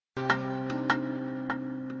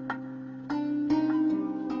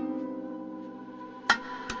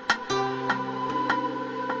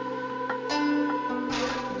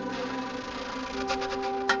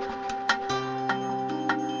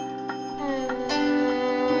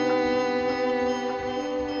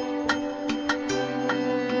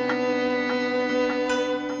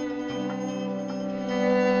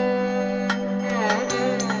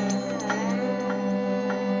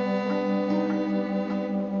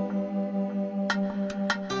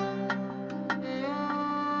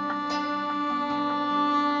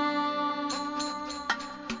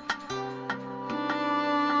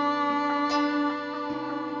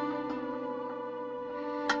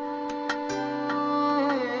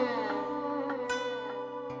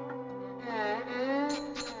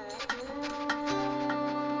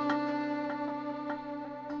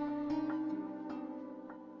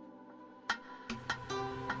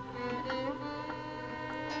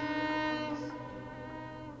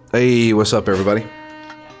Hey, what's up, everybody?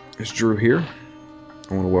 It's Drew here.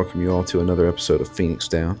 I want to welcome you all to another episode of Phoenix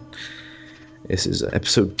Down. This is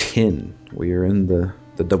episode 10. We are in the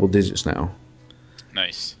double digits now.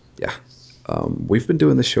 Nice. Yeah. We've been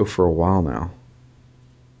doing this show for a while now.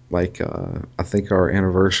 I think our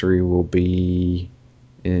anniversary will be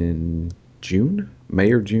in June,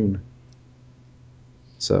 May or June.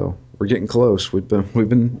 So we're getting close. We've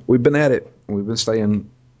been at it. We've been staying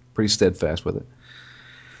pretty steadfast with it.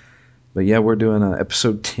 But yeah, we're doing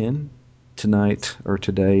episode 10 tonight, or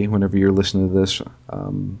today, whenever you're listening to this.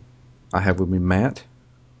 I have with me Matt.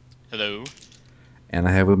 Hello. And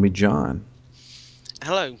I have with me John.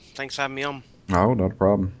 Hello. Thanks for having me on. Oh, not a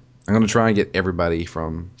problem. I'm going to try and get everybody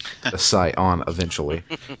from the site on eventually.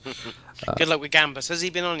 Good luck with Gambus. Has he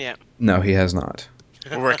been on yet? No, he has not.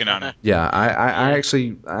 We're working on it. Yeah, I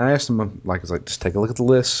actually asked him, just take a look at the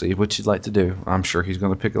list, see what you'd like to do. I'm sure he's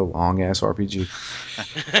going to pick a long-ass RPG.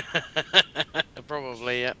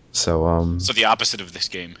 Probably, yeah. So the opposite of this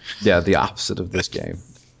game. Yeah, the opposite of this game.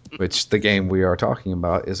 Which the game we are talking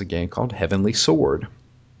about is a game called Heavenly Sword.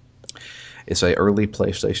 It's a early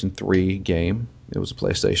PlayStation 3 game. It was a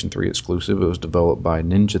PlayStation 3 exclusive. It was developed by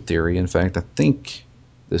Ninja Theory. In fact, I think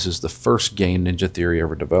this is the first game Ninja Theory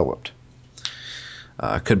ever developed.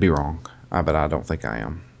 I could be wrong, but I don't think I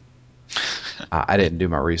am. I didn't do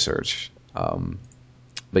my research.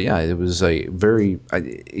 But yeah, it was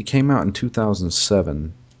it came out in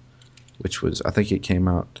 2007, which was, I think it came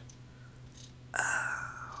out...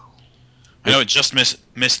 I know it just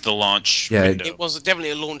missed the launch window. It was definitely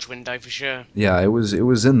a launch window for sure. Yeah, it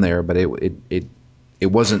was in there, but it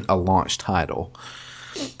wasn't a launch title.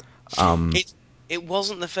 It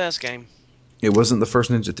wasn't the first game. It wasn't the first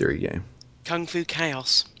Ninja Theory game. Kung Fu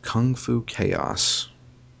Chaos. Kung Fu Chaos.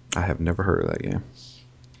 I have never heard of that game.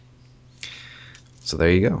 So there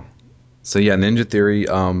you go. So yeah, Ninja Theory.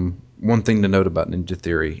 One thing to note about Ninja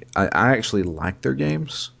Theory, I actually like their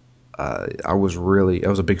games. I was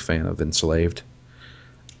a big fan of Enslaved.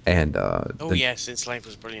 And Yes, Enslaved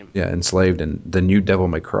was brilliant. Yeah, Enslaved, and the new Devil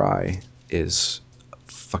May Cry is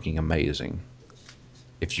fucking amazing.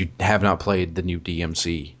 If you have not played the new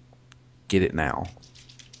DMC, get it now.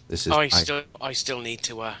 This is I still need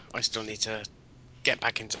to get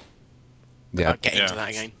back into into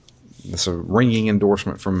that game. It's a ringing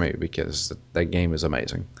endorsement from me because that game is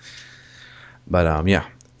amazing. But yeah,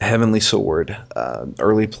 Heavenly Sword,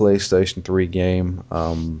 early PlayStation 3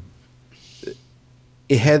 game.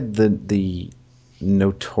 It had the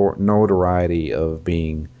notoriety of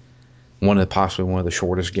being possibly one of the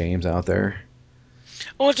shortest games out there.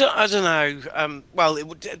 Well, I don't know. Well,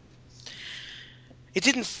 it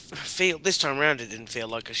didn't feel this time around. It didn't feel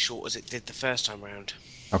like as short as it did the first time around.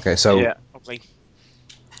 Okay, so yeah, probably.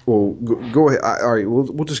 Well, go ahead. All right,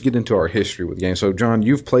 we'll just get into our history with the game. So, John,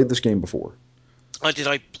 you've played this game before. I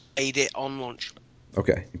played it on launch.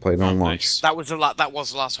 Okay, you played it on launch. Nice. That was the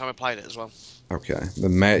last time I played it as well. Okay,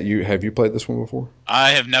 then Matt, have you played this one before?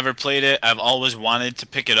 I have never played it. I've always wanted to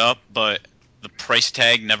pick it up, but the price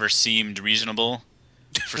tag never seemed reasonable.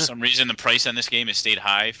 For some reason, the price on this game has stayed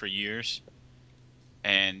high for years.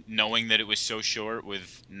 And knowing that it was so short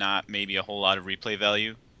with not maybe a whole lot of replay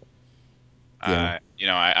value, Yeah.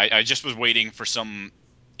 I just was waiting for some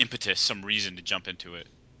impetus, some reason to jump into it.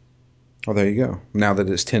 Oh, there you go. Now that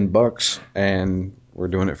it's $10 and we're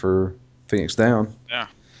doing it for Phoenix Down. Yeah,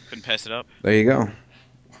 couldn't pass it up. There you go.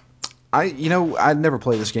 I'd never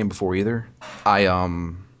played this game before either. I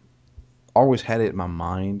always had it in my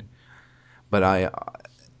mind, but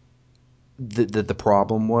the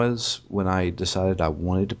problem was when I decided I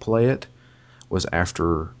wanted to play it was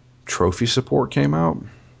after Trophy Support came out.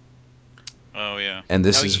 Oh yeah. And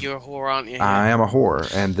this Oh, is you're a whore, aren't you? I Yeah. am a whore,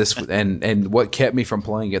 and this and what kept me from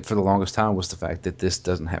playing it for the longest time was the fact that this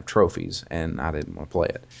doesn't have trophies, and I didn't want to play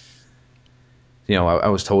it. I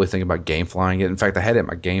was totally thinking about GameFlying it. In fact, I had it in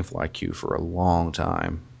my GameFly queue for a long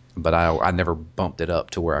time, but I never bumped it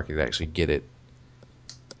up to where I could actually get it.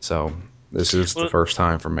 So this is the Well, first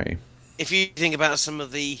time for me. if you think about some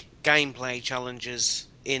of the gameplay challenges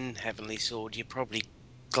in Heavenly Sword, you're probably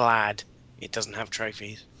glad it doesn't have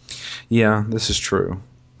trophies. Yeah, this is true.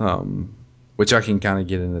 Which I can kind of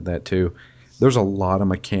get into that too. There's a lot of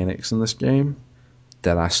mechanics in this game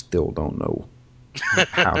that I still don't know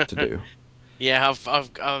how to do. Yeah,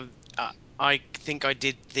 I think I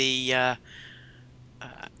did the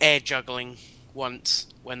air juggling once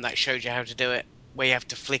when that showed you how to do it, where you have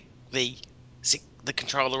to flick the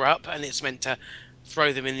controller up and it's meant to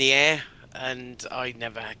throw them in the air, and I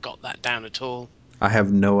never got that down at all. I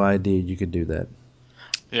have no idea you could do that.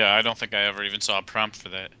 Yeah, I don't think I ever even saw a prompt for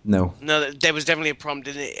that. No. No, there was definitely a prompt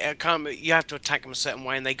in it. I can't. You have to attack them a certain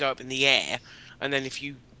way, and they go up in the air. And then if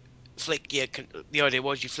you flick the idea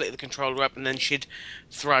was you flick the controller up, and then she'd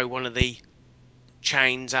throw one of the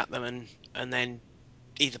chains at them, and then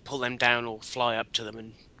either pull them down or fly up to them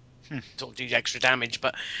and Hmm. sort of do extra damage.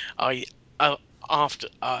 But I, after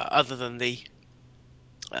other than the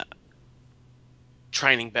uh,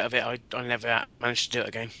 training bit of it, I never managed to do it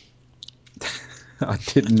again. I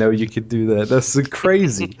didn't know you could do that. That's so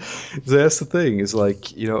crazy. That's the thing. Is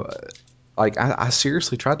like like I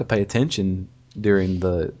seriously tried to pay attention during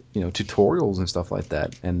the tutorials and stuff like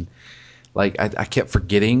that, and like I kept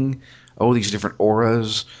forgetting. Oh, these different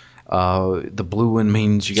auras. The blue one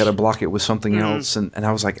means you got to block it with something Mm. else, and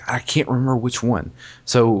I was like, I can't remember which one.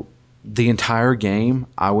 So the entire game,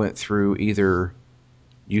 I went through either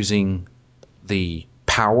using the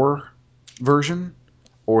power version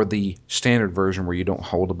or the standard version where you don't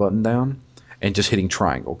hold a button down and just hitting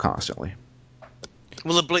triangle constantly.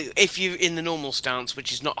 Well, the blue, if you in the normal stance,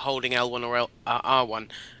 which is not holding L1 or R1,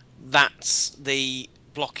 that's the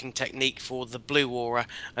blocking technique for the blue aura,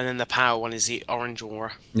 and then the power one is the orange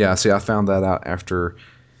aura. Yeah, see, I found that out after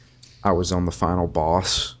I was on the final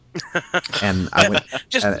boss, and I went,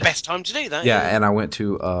 Just the and, best time to do that, yeah, yeah. and I went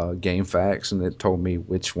to GameFAQs, and it told me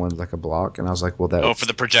which ones I could block, and I was like, well, Oh, for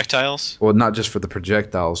the projectiles? well, not just for the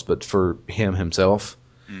projectiles, but for him himself.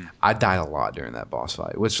 Hmm. I died a lot during that boss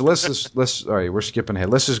fight. Which let's all right, we're skipping ahead.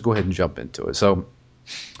 Let's just go ahead and jump into it. So,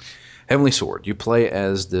 Heavenly Sword, you play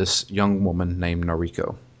as this young woman named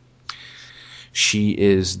Nariko. She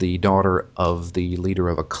is the daughter of the leader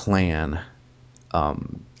of a clan.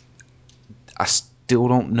 Um, I still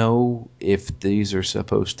don't know if these are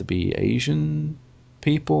supposed to be Asian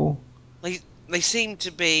people. They seem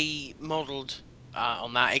to be modelled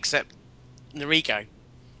on that, except Noriko.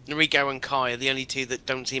 Noriko and Kai are the only two that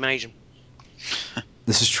don't seem Asian.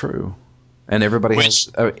 This is true, and everybody Which,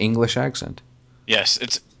 has an English accent. yes,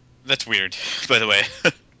 that's weird, by the way.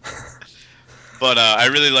 But I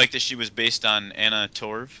really like that she was based on Anna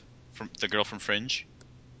Torv, from the girl from Fringe.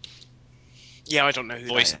 Yeah, I don't know who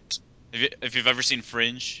that Voice. is. If you've ever seen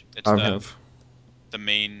Fringe, it's I the have the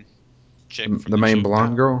main chick the from the main show.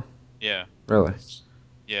 blonde girl. Yeah, Really?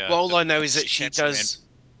 yeah. Well, all I know is that She she had some does.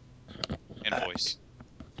 and Uh, voice.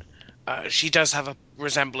 she does have a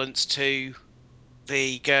resemblance to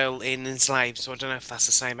the girl in Enslaved, so I don't know if that's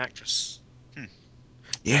the same actress. Hmm.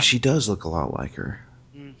 Yeah, she does look a lot like her.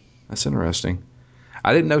 Mm. That's interesting.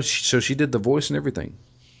 I didn't know. So she did the voice and everything.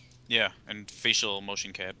 Yeah, and facial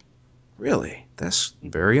motion cap. Really? That's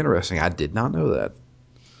very interesting. I did not know that.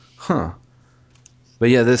 Huh. But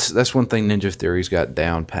yeah, that's one thing Ninja Theory's got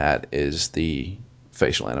down pat is the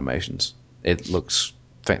facial animations. It looks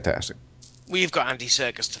fantastic. Well, you've got Andy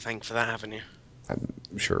Serkis to thank for that, haven't you?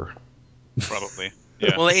 I'm sure. Probably.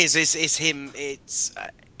 Yeah. Well, it is. It's him. It's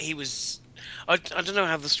he was. I don't know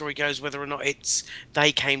how the story goes, whether or not it's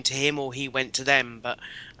they came to him or he went to them, but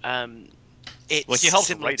um, it's Well, he helped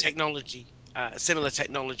write it. similar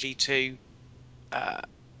technology to uh,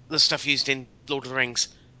 the stuff used in Lord of the Rings.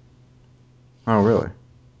 Oh, really?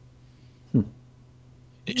 Hmm.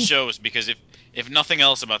 It shows because if nothing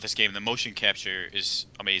else about this game, the motion capture is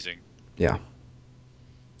amazing. Yeah.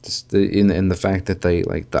 Just in the fact that they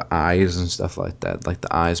like the eyes and stuff like that, like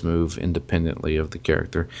the eyes move independently of the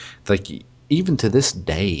character. Like even to this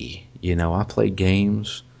day, I play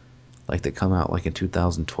games like that come out like in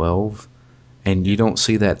 2012, and you Yeah. don't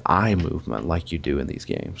see that eye movement like you do in these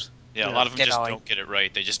games. Yeah, a No, lot of them Dead just Eye. don't get it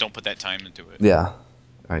right. They just don't put that time into it. Yeah.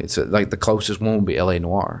 Right. So like the closest one would be L.A.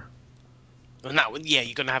 Noir. And that, yeah,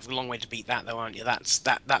 you're going to have a long way to beat that, though, aren't you?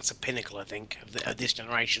 That's a pinnacle, I think, of this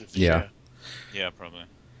generation for Yeah. sure. Yeah, probably.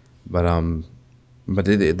 But But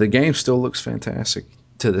the game still looks fantastic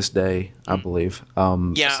to this day, I believe.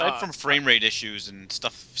 Yeah. Aside from frame rate issues and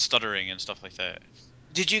stuff stuttering and stuff like that.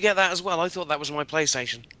 Did you get that as well? I thought that was my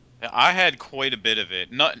PlayStation. I had quite a bit of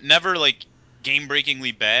it. Not never like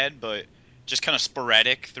game-breakingly bad, but just kind of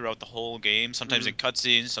sporadic throughout the whole game. Sometimes Mm. in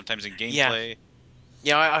cutscenes, sometimes in Yeah. gameplay.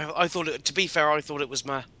 Yeah, I thought it. To be fair, I thought it was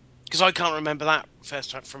my because I can't remember that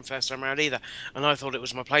first time around either, and I thought it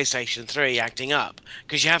was my PlayStation 3 acting up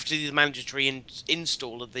because you have to do the mandatory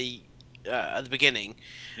install at the beginning,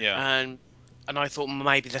 Yeah, and I thought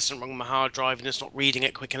maybe there's something wrong with my hard drive and it's not reading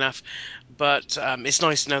it quick enough, but it's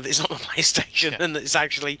nice to know that it's not my PlayStation yeah. and that it's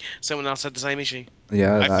actually someone else had the same issue.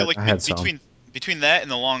 Yeah, I feel I like had some. between that and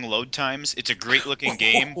the long load times, it's a great looking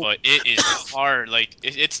game, but it is hard. Like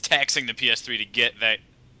it's taxing the PS3 to get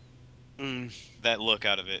Mm. that look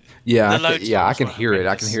out of it. Yeah, The load yeah, I times can were hear it.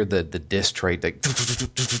 I can horrendous. hear the disc tray. Like,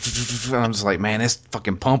 I'm just like, man, it's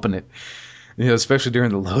fucking pumping it. Especially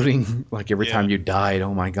during the loading. Like every Yeah, time you died,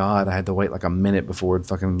 oh my god, I had to wait like a minute before it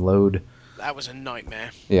fucking load. That was a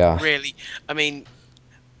nightmare. Yeah, Really, I mean,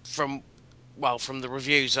 from from the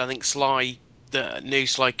reviews, I think the new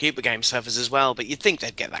Sly Cooper game suffers as well. But you'd think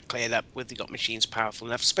they'd get that cleared up with they got machines powerful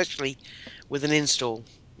enough, especially with an install.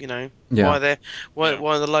 You know, yeah. yeah.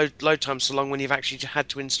 why are the load times so long when you've actually had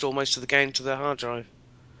to install most of the game to the hard drive?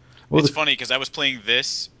 Well, It's funny because I was playing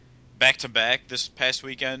this back to back this past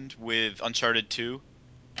weekend with Uncharted 2.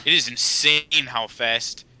 It is insane how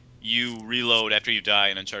fast you reload after you die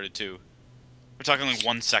in Uncharted 2. We're talking like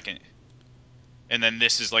 1 second. And then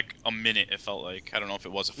this is like a minute, it felt like. I don't know if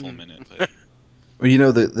it was a full Mm. minute, but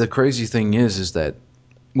the crazy thing is that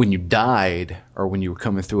when you died or when you were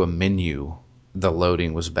coming through a menu, the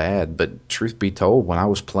loading was bad. But truth be told, when I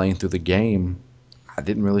was playing through the game, I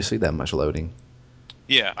didn't really see that much loading.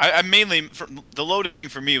 yeah, I mainly for the loading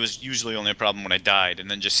for me was usually only a problem when I died, and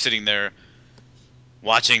then just sitting there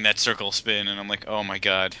watching that circle spin, and I'm like, oh my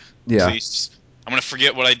god, Yeah, please, I'm gonna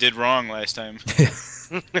forget what I did wrong last time.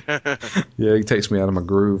 yeah, it takes me out of my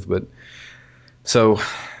groove. But so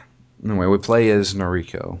anyway, we play as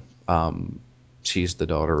Noriko. Um, she's the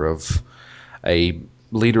daughter of a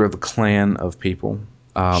leader of a clan of people.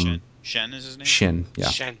 Um, Shen is his name. Shin, yeah,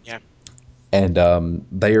 Shen, yeah, and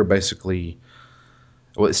they are basically.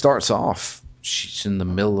 Well, it starts off. She's in the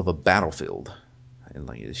middle of a battlefield, and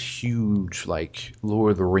like this huge, like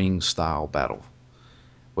Lord of the Rings style battle,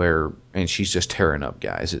 and she's just tearing up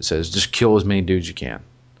guys. It says just kill as many dudes you can,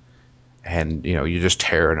 and you're just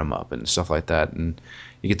tearing them up and stuff like that. And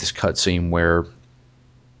you get this cutscene where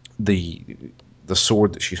the the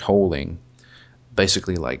sword that she's holding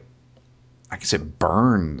basically like I guess it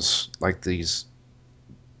burns like these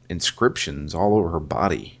inscriptions all over her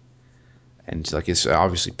body, and like it's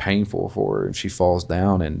obviously painful for her, and she falls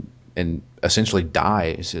down and essentially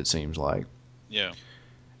dies. It seems like, Yeah, and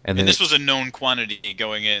and then this was a known quantity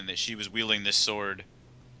going in that she was wielding this sword,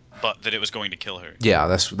 but that it was going to kill her. yeah,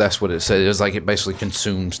 that's what it said. It was like it basically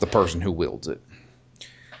consumes the person who wields it,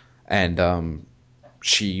 and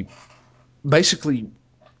she basically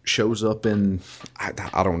shows up in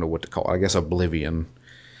I don't know what to call it. I guess Oblivion.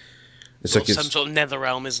 It's like some it's sort of nether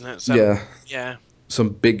realm, isn't it? yeah, Yeah, some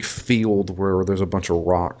big field where there's a bunch of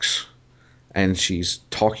rocks, and she's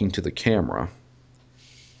talking to the camera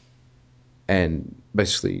and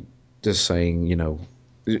basically just saying,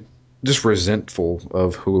 just resentful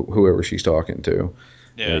of whoever she's talking to. You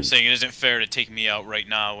Yeah, know, saying it isn't fair to take me out right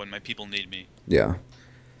now when my people need me. yeah,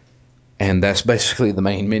 and that's basically the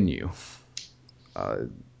main menu,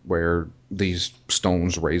 where these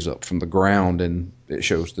stones raise up from the ground, and it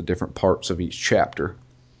shows the different parts of each chapter.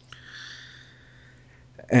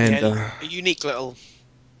 And yeah, a unique little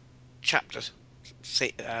chapter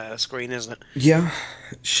screen, isn't it? yeah,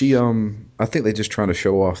 I think they just trying to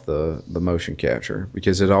show off the motion capture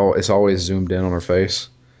because it's always zoomed in on her face,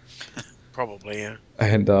 Probably, yeah.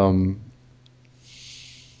 and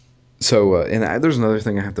so, there's another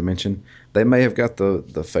thing I have to mention. They may have got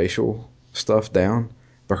the facial stuff down,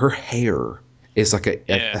 but her hair is like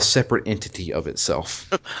Yeah, a separate entity of itself.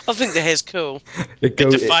 I think the hair's cool. It it go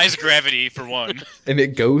defies gravity for one. and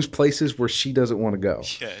it goes places where she doesn't want to go.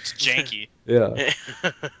 Yeah, it's janky, Yeah,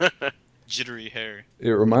 jittery hair. it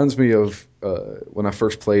reminds me of when I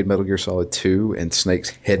first played Metal Gear Solid 2 and Snake's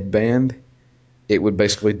headband. It would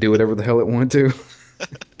basically do whatever the hell it wanted to.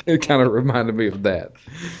 It kind of reminded me of that.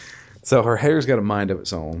 So her hair's got a mind of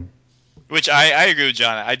its own. Which I agree with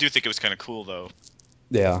John. I do think it was kind of cool though.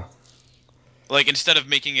 Yeah, Like instead of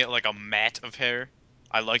making it like a mat of hair,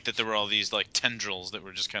 I like that there were all these like tendrils that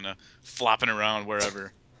were just kind of flopping around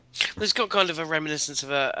wherever. Well, it's got kind of a reminiscence of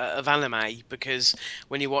anime because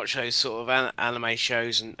when you watch those sort of anime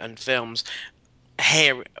shows and films,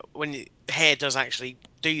 hair hair does actually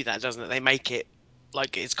do that, doesn't it? They make it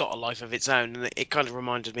like it's got a life of its own, and it kind of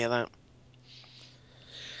reminded me of that.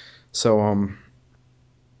 So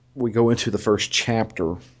we go into the first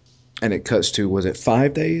chapter, and it cuts to, was it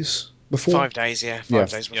 5 days before? 5 days, yeah, Yeah, 5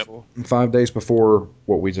 days Yep. before. 5 days before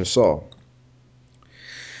what we just saw.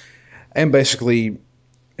 And basically,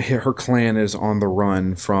 her clan is on the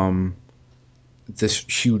run from this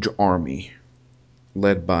huge army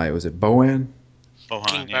led by, was it Bohan? King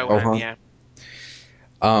Bohan, yeah. Bohan, Bohan. yeah.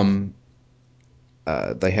 Um,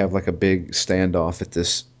 they have like a big standoff at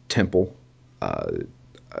this temple. Uh,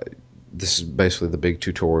 this is basically the big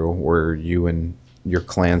tutorial where you and your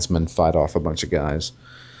clansmen fight off a bunch of guys.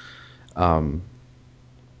 Um,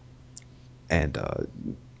 and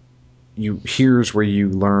here's where you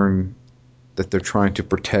learn that they're trying to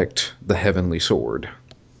protect the heavenly sword.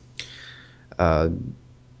 Uh,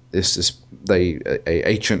 this is a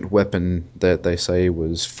ancient weapon that they say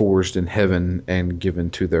was forged in heaven and given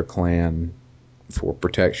to their clan for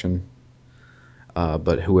protection.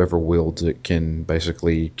 But whoever wields it can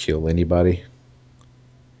basically kill anybody.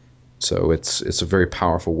 So it's a very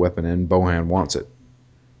powerful weapon, and Bohan wants it.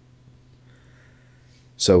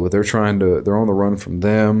 So they're on the run from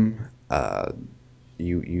them.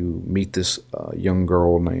 You meet this young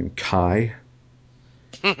girl named Kai.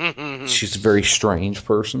 She's a very strange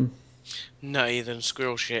person. No, even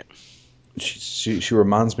squirrel shit. She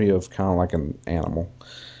reminds me of kind of like an animal.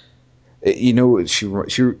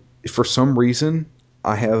 She for some reason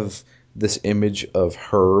I have this image of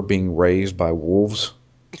her being raised by wolves,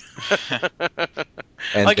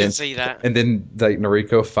 and I can then see that. like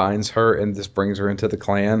Noriko finds her and just brings her into the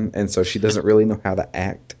clan, and so she doesn't really know how to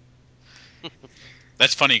act.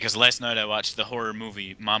 That's funny because last night I watched the horror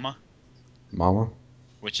movie Mama, Mama.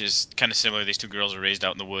 which is kind of similar. These two girls are raised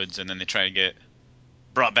out in the woods, and then they try to get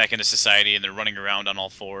brought back into society, and they're running around on all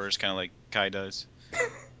fours, kind of like Kai does,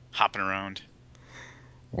 hopping around.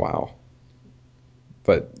 Wow.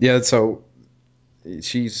 But yeah, so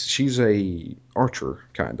she's a archer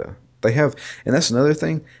kinda. They have, and that's another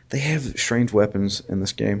thing. They have strange weapons in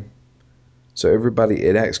this game. So everybody,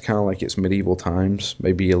 it acts kind of like it's medieval times,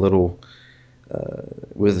 maybe a little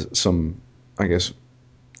with some, I guess,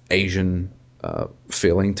 Asian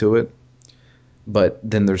feeling to it. But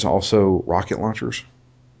then there's also rocket launchers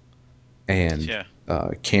and Yeah.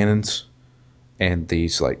 cannons and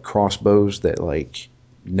these like crossbows that like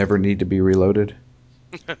never need to be reloaded.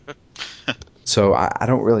 So I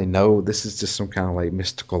don't really know. This is just some kind of like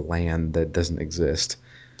mystical land that doesn't exist.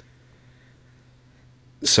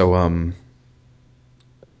 So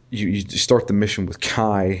you start the mission with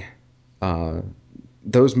Kai. Uh,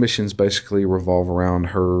 those missions basically revolve around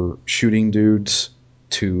her shooting dudes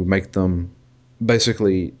to make them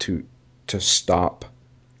basically to stop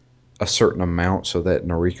a certain amount so that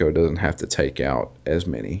Noriko doesn't have to take out as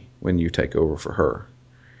many when you take over for her.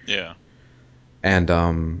 Yeah.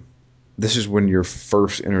 And this is when you're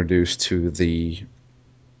first introduced to the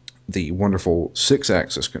wonderful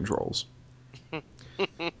 6-axis controls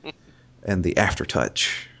and the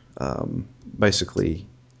aftertouch. Basically,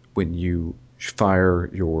 when you fire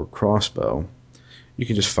your crossbow, you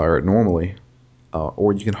can just fire it normally,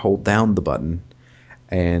 or you can hold down the button,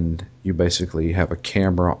 and you basically have a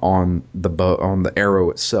camera on the on the arrow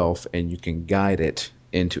itself, and you can guide it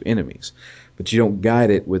into enemies. But you don't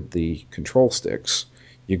guide it with the control sticks.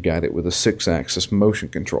 You guide it with a 6-axis motion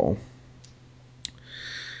control.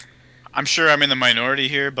 I'm sure I'm in the minority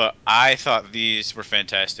here, but I thought these were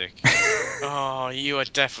fantastic. Oh, you are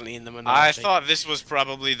definitely in the I minority. thought this was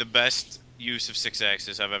probably the best use of six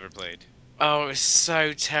axis I've ever played. Oh, it's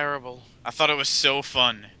so terrible. I thought it was so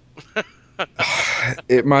fun.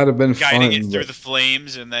 It might have been Guiding it fun, through but the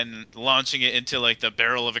flames and then launching it into like the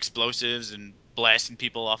barrel of explosives and blasting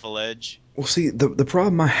people off a ledge. well, see, the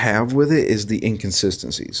problem I have with it is the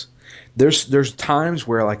inconsistencies. There's times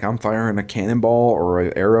where like I'm firing a cannonball or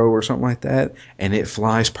an arrow or something like that, and it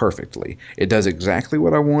flies perfectly. It does exactly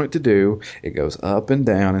what I want it to do. It goes up and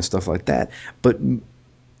down and stuff like that. But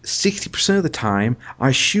 60% of the time,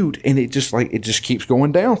 I shoot and it just keeps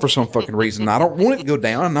going down for some fucking reason. I don't want it to go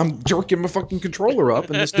down, and I'm jerking my fucking controller up,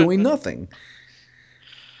 and it's doing nothing.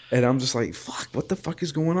 And I'm just like, fuck, what the fuck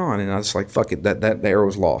is going on? And I was like, fuck it, that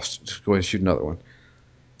arrow's lost. Just go ahead and shoot another one.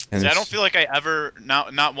 And See, I don't it's feel like I ever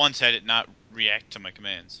not once had it not react to my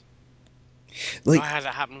commands. I like, had it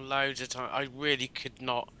happen loads of times. I really could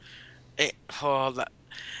not. It. Oh, that,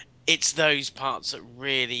 it's those parts that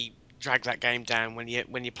really drag that game down when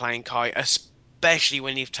you're playing Kai, especially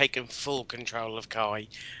when you've taken full control of Kai.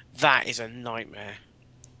 That is a nightmare.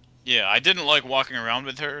 Yeah, I didn't like walking around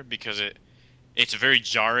with her because it's very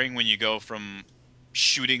jarring when you go from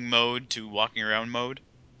shooting mode to walking around mode.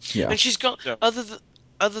 Yeah. And she's got So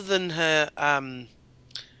other than her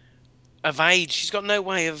evade, she's got no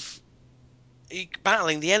way of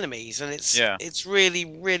battling the enemies, and yeah, it's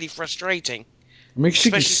really frustrating. I mean, she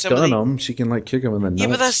can Especially some of stun the them. She can like kick them in the yeah,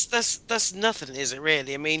 but nuts. that's nothing, is it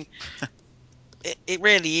really? I mean, it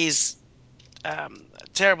really is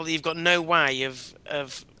terrible that you've got no way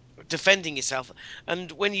of defending yourself,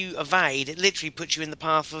 and when you evade, it literally puts you in the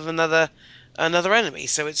path of another enemy,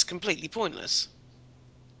 so it's completely pointless.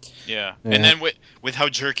 yeah. And Yeah. then with how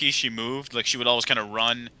jerky she moved, like she would always kind of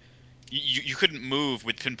run. You couldn't move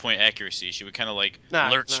with pinpoint accuracy. She would kind of like No,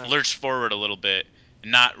 lurch no. lurch forward a little bit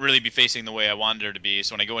and not really be facing the way I wanted her to be.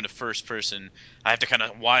 So when I go into first person, I have to kind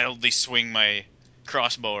of wildly swing my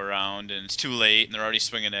crossbow around, and it's too late, and they're already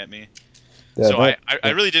swinging at me. Yeah. So I, That. I,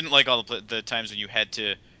 I really didn't like all the times when you had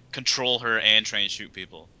to control her and try and shoot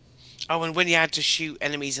people. Oh, and when you had to shoot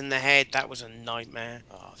enemies in the head, that was a nightmare.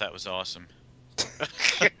 Oh, that was awesome.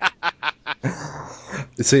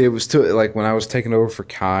 See, it was too like when I was taking over for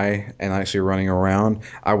Kai and actually running around,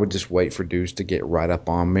 I would just wait for dudes to get right up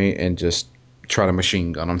on me and just try to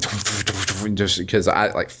machine gun them, just because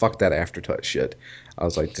I like fuck that aftertouch shit. I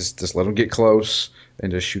was like, just let them get close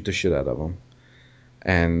and just shoot the shit out of them,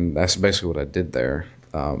 and that's basically what I did there.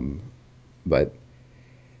 But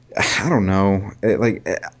I don't know,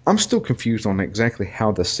 I'm still confused on exactly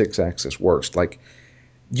how the six axis works. Like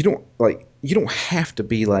you don't have to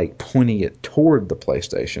be like pointing it toward the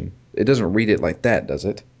PlayStation. It doesn't read it like that, does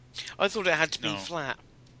it? I thought it had to be No. flat.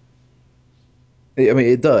 I mean,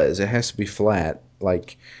 it does. It has to be flat.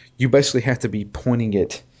 Like you basically have to be pointing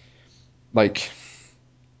it like.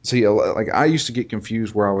 See, like I used to get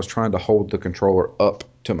confused where I was trying to hold the controller up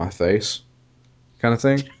to my face, kind of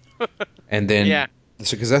thing, and then Yeah.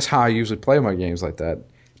 because that's how I usually play my games like that.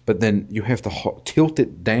 But then you have to tilt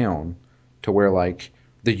it down to where like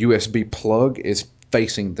the USB plug is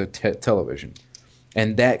facing the television,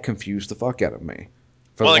 and that confused the fuck out of me.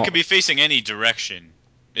 For Well, the it could long, be facing any direction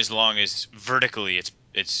as long as vertically it's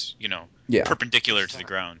yeah, perpendicular to the Flat.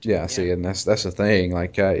 ground. yeah. Yeah. See, and that's the thing.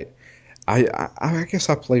 Like I guess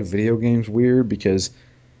I play video games weird because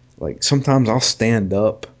like sometimes I'll stand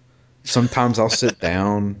up, sometimes I'll sit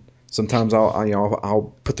down, sometimes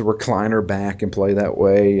I'll put the recliner back and play that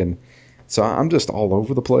way, and so I'm just all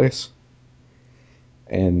over the place.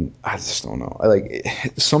 And I just don't know.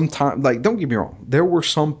 Sometimes, like, don't get me wrong. There were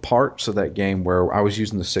some parts of that game where I was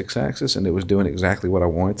using the six axis and it was doing exactly what I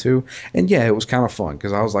wanted to. And yeah, it was kind of fun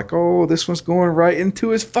because I was like, oh, this one's going right into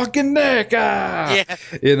his fucking neck, Yeah.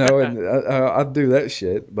 and I'd do that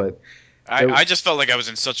shit. But I, there, I just felt like I was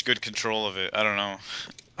in such good control of it. I don't know.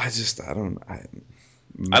 I don't, I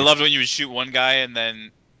maybe, loved when you would shoot one guy and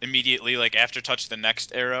then immediately, like after touch the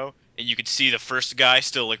next arrow, and you could see the first guy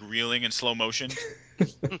still like reeling in slow motion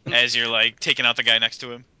as you're like taking out the guy next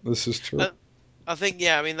to him. this is true. Uh, I think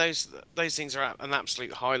yeah. I mean those things are an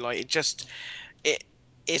absolute highlight. It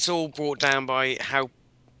it's all brought down by how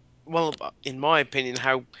well, in my opinion,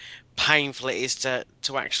 how painful it is to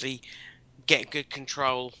actually get good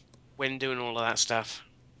control when doing all of that stuff.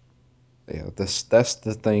 Yeah, that's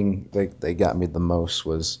the thing they got me the most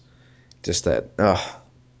was just that.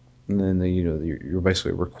 And then you're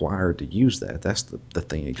basically required to use that. That's the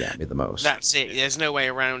thing that got me the most. That's it. Yeah. There's no way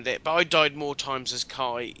around it. But I died more times as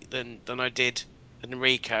Kai than I did than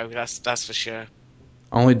Rico. That's for sure.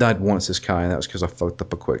 I only died once as Kai, and that was because I fucked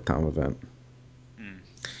up a quick time event. Hmm.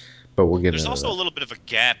 But we'll get There's into also a that. little bit of a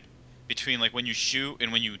gap between like when you shoot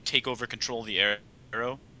and when you take over control of the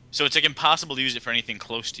arrow. So it's like impossible to use it for anything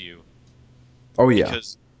close to you Oh yeah,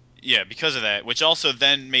 because yeah, because of that, which also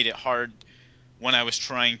then made it hard when I was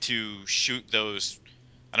trying to shoot those,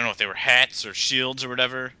 I don't know if they were hats or shields or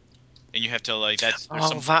whatever, and you have to like there's Oh,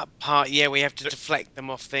 some that part. Yeah, we have to there, deflect them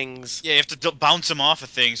off things. yeah, you have to bounce them off of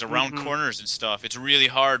things around Hmm. corners and stuff. It's really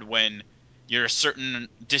hard when you're a certain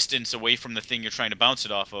distance away from the thing you're trying to bounce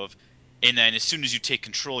it off of, and then as soon as you take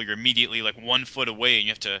control, you're immediately like 1 foot away, and you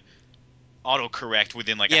have to autocorrect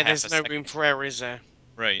within like a Yeah, half a there's no room second. for error, is there?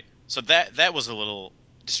 Right. So that was a little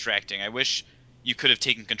distracting. I wish you could have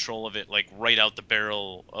taken control of it like right out the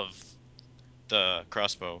barrel of the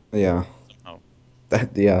crossbow yeah. somehow.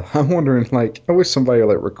 Yeah. I'm wondering, like, I wish somebody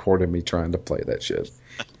like recorded me trying to play that shit.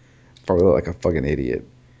 Probably look like a fucking idiot.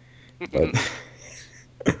 But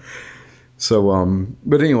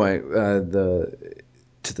but anyway, the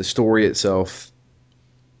to the story itself,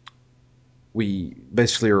 we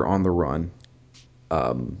basically are on the run.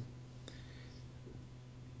 Um,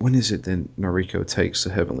 when is it that Noriko takes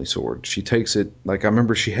the heavenly sword? She takes it like I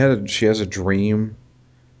remember she has a dream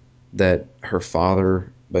that her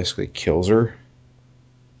father basically kills her.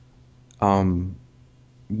 Um,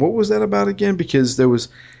 what was that about again? Because there was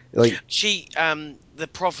like She, the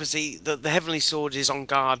prophecy that the heavenly sword is on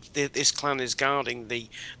guard. This clan is guarding the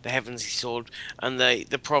heavenly sword, and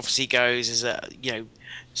the prophecy goes is that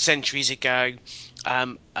centuries ago,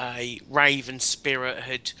 a raven spirit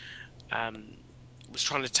had um, was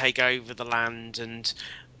trying to take over the land, and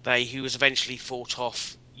he was eventually fought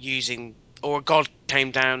off using, or a god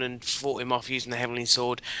came down and fought him off using the heavenly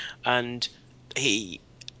sword, and he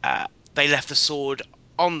uh, they left the sword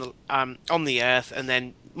on the earth, and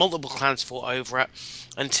then multiple clans fought over it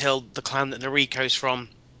until the clan that Nariko's from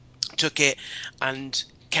took it and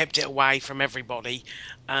kept it away from everybody,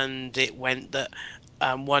 and it went that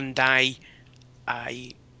one day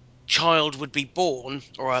a child would be born,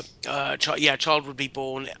 or a child would be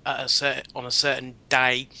born at on a certain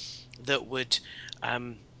day that would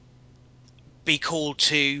um, be called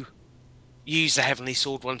to use the heavenly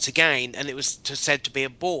sword once again, and it was said to be a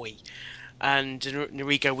boy. And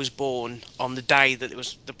Noriko was born on the day that it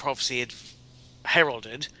was the prophecy had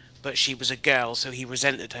heralded, but she was a girl, so he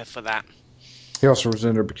resented her for that. he also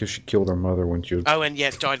resented her because she killed her mother when she was. Oh, and yeah,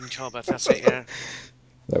 died in childbirth. That's it. Yeah.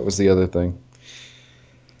 That was the other thing.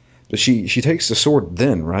 But she takes the sword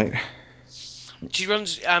then, right? She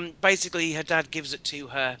runs. Basically, her dad gives it to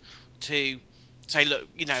her to say, "Look,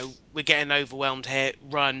 we're getting overwhelmed here.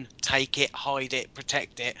 Run, take it, hide it,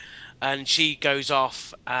 protect it." And she goes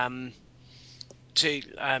off to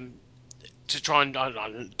try and I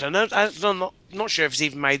don't know. I'm not sure if it's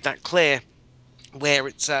even made that clear where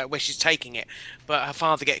it's where she's taking it. But her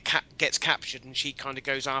father gets captured, and she kind of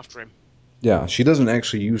goes after him. Yeah, she doesn't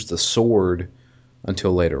actually use the sword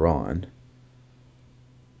until later on.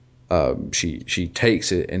 She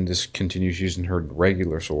takes it and just continues using her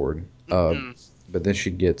regular sword. Hmm. But then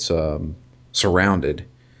she gets surrounded.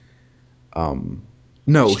 Um,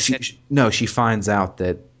 no, She she, said, no, she finds out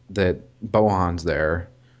that Bohan's there.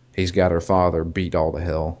 He's got her father beat all to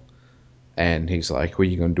hell, and he's like, "What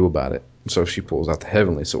are you gonna do about it?" So she pulls out the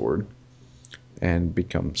heavenly sword and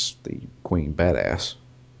becomes the queen badass.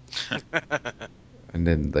 And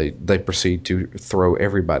then they proceed to throw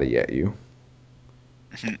everybody at you.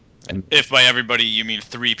 And If by everybody you mean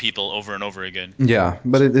 3 people over and over again. yeah,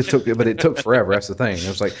 but it took forever. That's the thing. It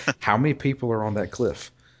was like, how many people are on that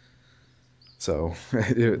cliff? So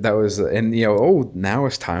that was, and oh, now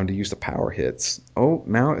it's time to use the power hits. Oh,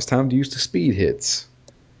 now it's time to use the speed hits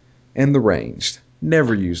and the ranged.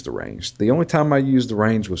 Never used the ranged. The only time I used the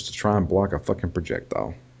range was to try and block a fucking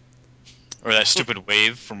projectile. Or that stupid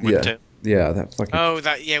wave from Yeah, Whiptail. yeah, that fucking "Oh,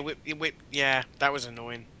 that yeah, yeah, that was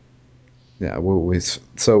annoying." yeah.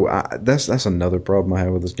 So that's another problem I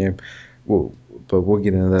have with this game. Well, but we'll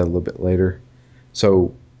get into that a little bit later.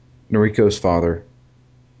 So Noriko's father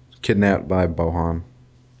kidnapped by Bohan.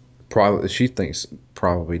 Probably she thinks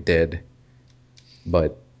probably dead,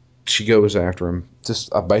 but she goes after him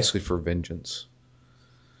just basically for vengeance.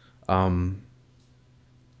 Um,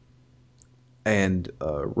 and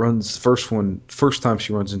runs first time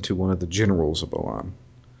she runs into one of the generals of Bohan,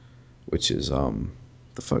 which is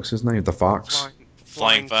the fuck's his name? The Fox,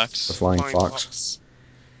 Flying the Fox. Flying Flying Fox. fox.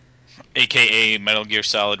 AKA Metal Gear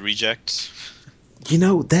Solid Reject.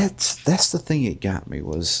 That's the thing it got me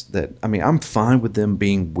was that I mean I'm fine with them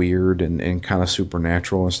being weird and kind of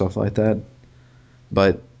supernatural and stuff like that,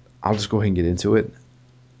 but I'll just go ahead and get into it.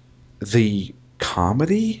 The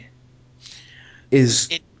comedy is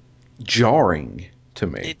It jarring to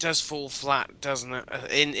me. it does fall flat, doesn't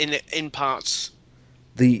it? In parts.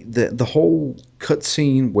 The whole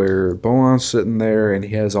cutscene where Boan's sitting there and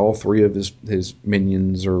he has all three of his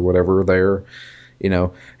minions or whatever there.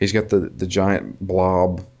 He's got the giant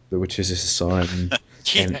blob, which is his son,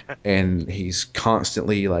 and Yeah. and he's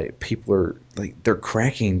constantly like people are like they're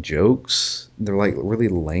cracking jokes. They're like really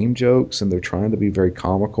lame jokes, and they're trying to be very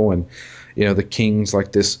comical. And the king's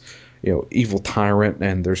like this evil tyrant,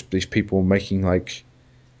 and there's these people making like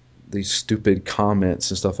these stupid comments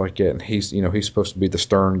and stuff like that. And he's supposed to be the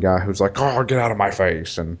stern guy who's like, "Oh, get out of my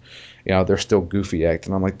face," and they're still goofy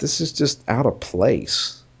acting. I'm like, this is just out of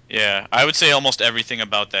place. Yeah, I would say almost everything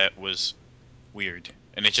about that was weird,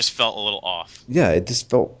 and it just felt a little off. Yeah, it just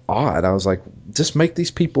felt odd. I was like, just make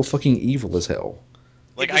these people fucking evil as hell.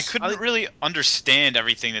 It Like I was. I couldn't think. really understand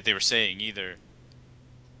everything that they were saying either.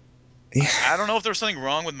 Yeah, I don't know if there was something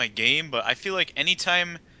wrong with my game, but I feel like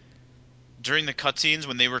anytime during the cutscenes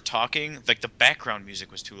when they were talking, like the background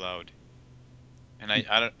music was too loud, and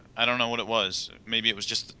I don't know what it was. Maybe it was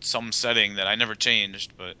just some setting that I never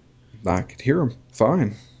changed, but I could hear them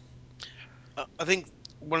fine. I think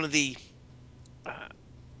one of the uh,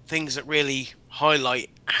 things that really highlight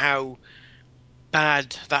how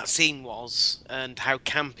bad that scene was and how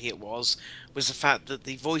campy it was the fact that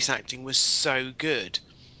the voice acting was so good.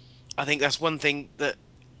 I think that's one thing that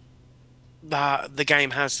the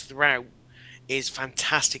game has throughout is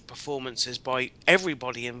fantastic performances by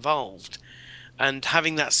everybody involved. And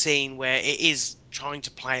having that scene where it is trying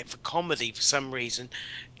to play it for comedy for some reason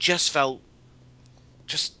just felt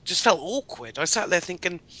just felt awkward. I sat there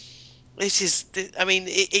thinking, I mean,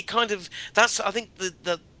 it kind of that's. I think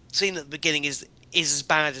the scene at the beginning is as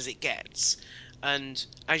bad as it gets, and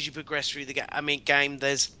as you progress through game,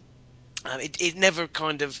 there's it never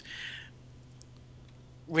kind of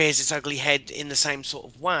rears its ugly head in the same sort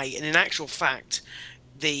of way. And in actual fact,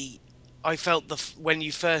 the I felt when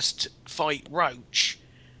you first fight Roach,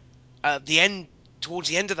 the end towards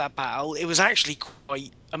the end of that battle, it was actually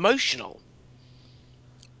quite emotional,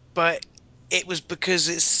 but it was because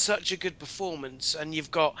it's such a good performance, and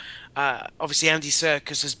you've got obviously Andy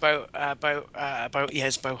Serkis as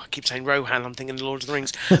I keep saying Rohan. I'm thinking Lord of the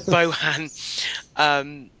Rings, Bohan,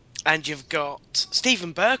 um, and you've got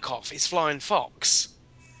Stephen Burkoff is Flying Fox,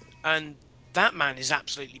 and that man is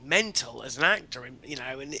absolutely mental as an actor,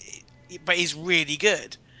 but he's really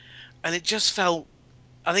good, and it just felt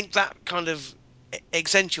I think that kind of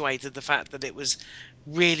accentuated the fact that it was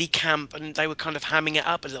really camp and they were kind of hamming it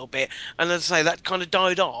up a little bit. And as I say, that kind of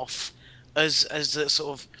died off as the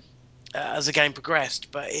sort of as the game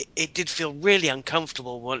progressed, but it did feel really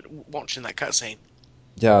uncomfortable watching that cutscene.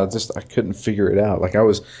 Yeah, I couldn't figure it out. Like I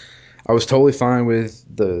was totally fine with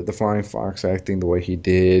the flying fox acting the way he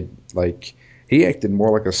did. Like he acted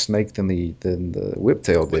more like a snake than the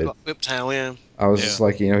whiptail did. Whiptail, yeah. I was Yeah. just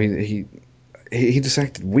like, he just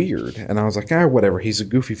acted weird, and I was like, whatever. He's a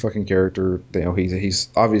goofy fucking character. He's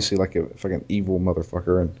obviously like a fucking evil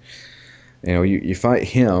motherfucker, and you fight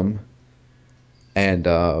him, and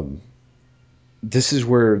this is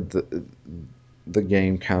where the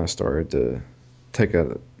game kind of started to take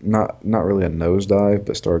a not really a nosedive,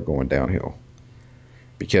 but started going downhill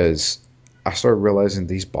because I started realizing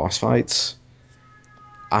these boss fights,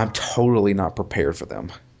 I'm totally not prepared for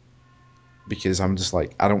them because I'm just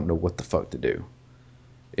like I don't know what the fuck to do.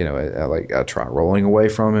 I try rolling away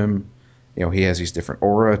from him. He has these different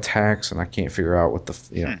aura attacks, and I can't figure out what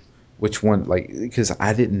Hmm. which one. Like, because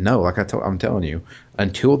I didn't know. I'm telling you,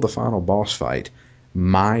 until the final boss fight,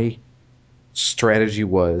 my strategy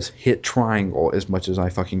was hit triangle as much as I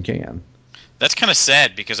fucking can. That's kind of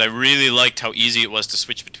sad because I really liked how easy it was to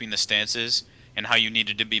switch between the stances and how you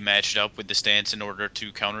needed to be matched up with the stance in order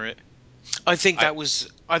to counter it. I think I that was.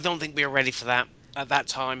 I don't think we were ready for that at that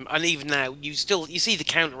time, and even now, you see the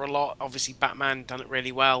counter a lot. Obviously, Batman done it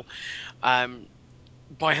really well um,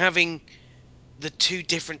 by having the two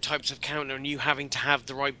different types of counter, and you having to have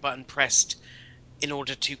the right button pressed in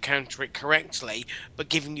order to counter it correctly, but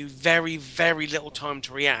giving you very, very little time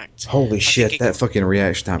to react. Holy I think shit, it that fucking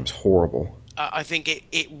reaction time is horrible. I think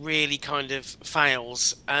it really kind of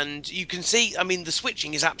fails, and you can see. I mean, the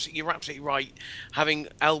switching is absolutely. You're absolutely right. Having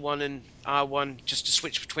L1 and R1 just to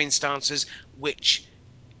switch between stances, which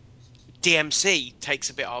DMC takes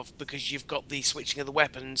a bit of because you've got the switching of the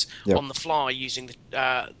weapons Yep. on the fly using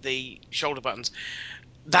the shoulder buttons.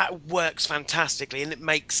 That works fantastically, and it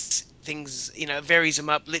makes things, it varies them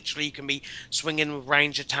up. Literally, you can be swinging with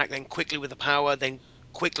range attack, then quickly with a power, then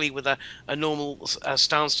quickly with a normal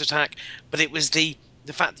stance attack. But it was the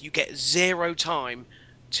fact that you get zero time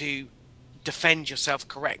to defend yourself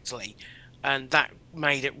correctly, and that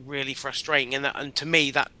made it really frustrating. And to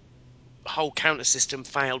me, that whole counter system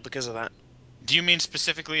failed because of that. Do you mean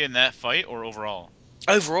specifically in that fight or overall?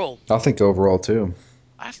 Overall, I think overall too.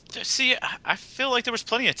 See. I feel like there was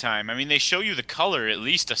plenty of time. I mean, they show you the color at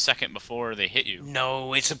least a second before they hit you.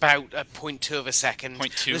 no, it's about a point two of a second,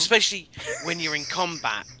 Point and two. especially when you're in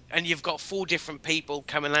combat and you've got four different people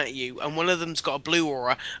coming at you, and one of them's got a blue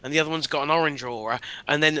aura and the other one's got an orange aura,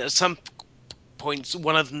 and then at some points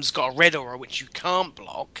one of them's got a red aura which you can't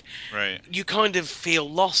block. Right. You kind of feel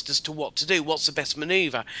lost as to what to do. What's the best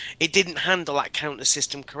maneuver? It didn't handle that counter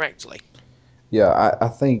system correctly. Yeah, I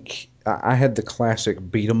think I had the classic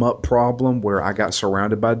beat 'em up problem where I got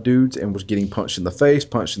surrounded by dudes and was getting punched in the face,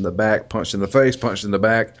 punched in the back, punched in the face, punched in the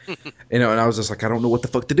back. And I was just like, I don't know what the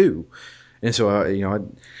fuck to do. And so I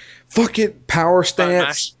fuck it, Button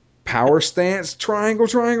mash. power stance, triangle,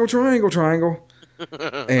 triangle, triangle, triangle.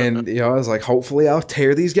 And I was like, hopefully I'll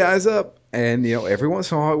tear these guys up. And every once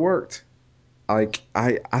in a while it worked. Like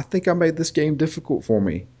I think I made this game difficult for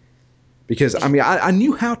me because I mean I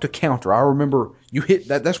knew how to counter. I remember you hit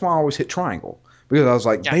that. That's why I always hit triangle because I was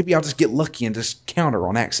like, Yeah, maybe I'll just get lucky and just counter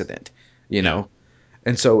on accident, you Yeah. know.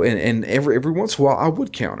 And so, and every once in a while, I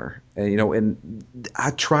would counter, and I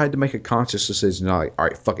tried to make a conscious decision. Like, all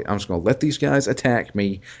right, fuck it, I'm just going to let these guys attack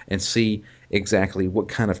me and see exactly what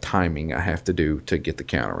kind of timing I have to do to get the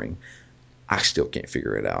countering. I still can't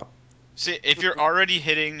figure it out. See, if you're already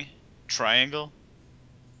hitting triangle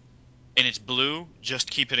and it's blue, just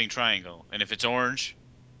keep hitting triangle. And if it's orange,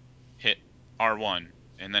 hit R1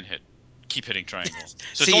 and then keep hitting triangle.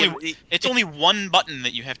 So See, it's only one button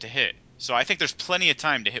that you have to hit. So I think there's plenty of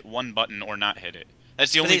time to hit one button or not hit it.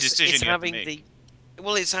 That's the but only it's decision you have to having make. the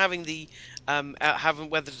well, it's having the having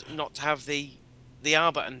whether not to have the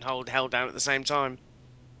R button held down at the same time.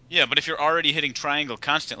 Yeah, but if you're already hitting triangle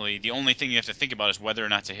constantly, the only thing you have to think about is whether or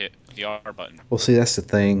not to hit the R button. Well, see, that's the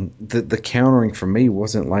thing. The countering for me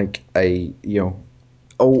wasn't like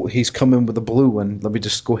oh, he's coming with a blue one. Let me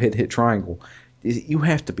just go ahead and hit triangle. You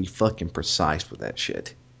have to be fucking precise with that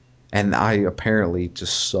shit. And I apparently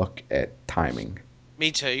just suck at timing. Me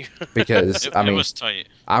too. Because, I It mean, was tight.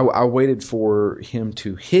 I waited for him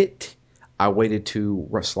to hit. I waited to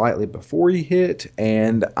slightly before he hit,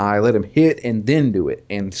 and I let him hit and then do it.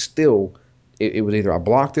 And still, it was either I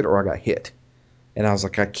blocked it or I got hit. And I was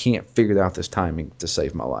like, I can't figure out this timing to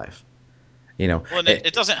save my life. You know, Well, and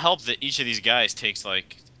it doesn't help that each of these guys takes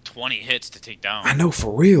like 20 hits to take I down. know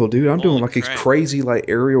for real, dude. I'm doing Holy like these crap. crazy like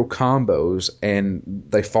aerial combos, and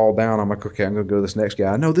they fall down. I'm like, okay, I'm gonna go to this next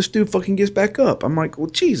guy. No, this dude fucking gets back up. I'm like, well,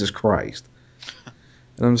 Jesus Christ.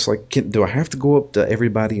 And I'm just like, do I have to go up to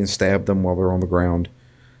everybody and stab them while they're on the ground?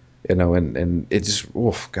 And it just,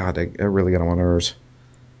 oh God, I really got on my nerves.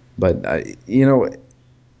 But I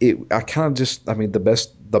kind of just, I mean, the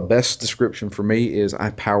best description for me is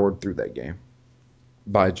I powered through that game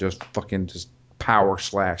by just fucking just power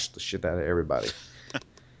slash the shit out of everybody.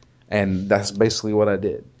 And that's basically what I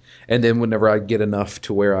did. And then whenever I get enough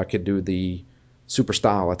to where I could do the super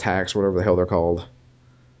style attacks, whatever the hell they're called,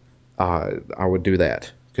 I would do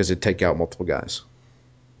that because it'd take out multiple guys.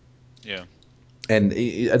 Yeah. And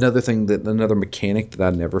another mechanic that I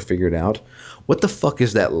never figured out, what the fuck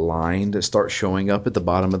is that line that starts showing up at the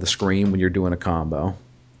bottom of the screen when you're doing a combo?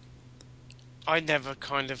 I never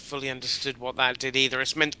kind of fully understood what that did either.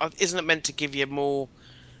 It's meant, isn't it meant to give you more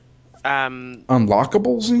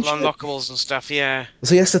Unlockables and shit? unlockables and stuff? Yeah.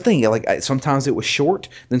 See, that's the thing. Like, sometimes it was short,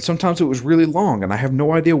 then sometimes it was really long, and I have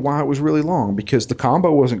no idea why it was really long because the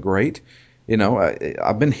combo wasn't great.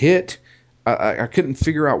 I've been hit. I couldn't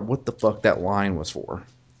figure out what the fuck that line was for.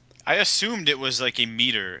 I assumed it was like a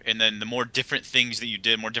meter, and then the more different things that you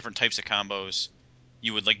did, more different types of combos,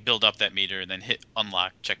 you would like build up that meter and then hit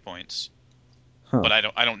unlock checkpoints. Huh. But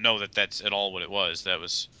I don't know that that's at all what it was. That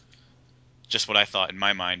was just what I thought in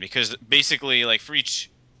my mind because basically like for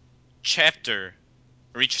each chapter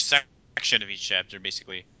or each section of each chapter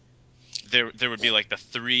basically there would be like the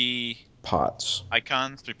three Pots.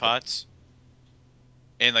 icons, three pots,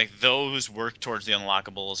 and like those work towards the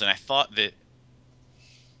unlockables, and I thought that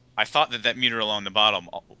that meter along the bottom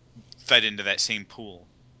fed into that same pool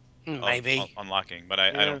of Maybe. unlocking, but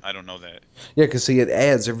I Yeah. don't I don't know that. Yeah, because see, it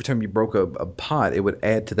adds every time you broke a pot, it would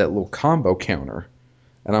add to that little combo counter.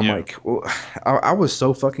 And I'm Yeah. like, well, I was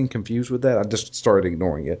so fucking confused with that. I just started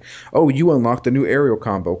ignoring it. Oh, you unlocked a new aerial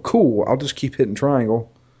combo. Cool. I'll just keep hitting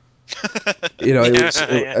triangle. Yeah.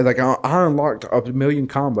 Yeah. Like I unlocked a million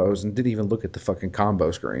combos and didn't even look at the fucking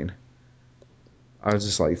combo screen. I was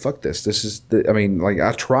just like, fuck this. I mean, like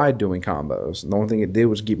I tried doing combos, and the only thing it did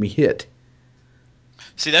was get me hit.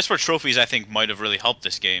 See, that's where trophies I think might have really helped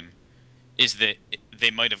this game is that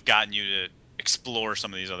they might have gotten you to explore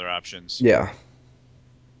some of these other options. Yeah.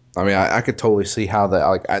 I mean, I could totally see how that,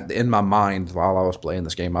 like, in my mind while I was playing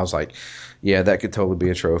this game, I was like, yeah, that could totally be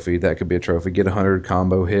a trophy. That could be a trophy. Get 100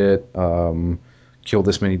 combo hit, kill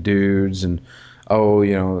this many dudes, and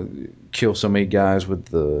oh, kill so many guys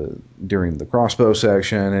during the crossbow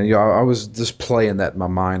section. And I was just playing that in my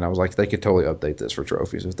mind. I was like, they could totally update this for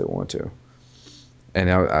trophies if they want to. And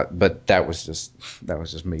but that was just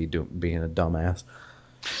me being a dumbass.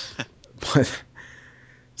 But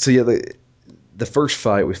so yeah, the first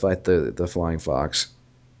fight we fight the flying fox,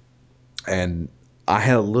 and I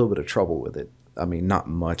had a little bit of trouble with it. I mean, not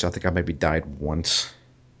much. I think I maybe died once,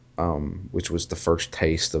 which was the first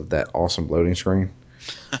taste of that awesome loading screen.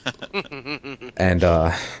 And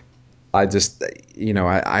I just,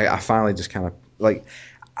 I finally just kind of like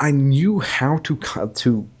I knew how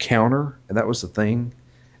to counter, and that was the thing.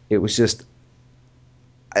 It was just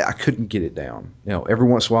I couldn't get it down. Every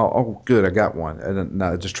once in a while, oh, good, I got one, and then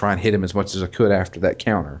I just try and hit him as much as I could after that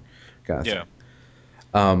counter, kind of Yeah. thing.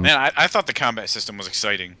 Um, Man, I thought the combat system was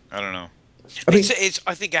exciting. I don't know. I mean, It's.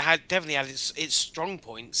 I think it had definitely had its strong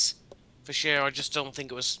points for sure. I just don't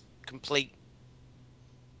think it was complete.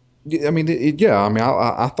 I mean, yeah. I mean,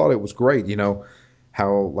 I thought it was great. You know,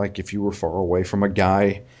 how like if you were far away from a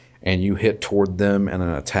guy and you hit toward them and an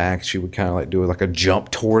attack, she would kind of like do like a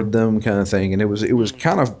jump toward them kind of thing, and it was Mm.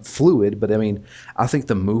 kind of fluid. But I mean, I think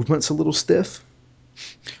the movement's a little stiff.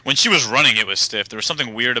 When she was running, it was stiff. There was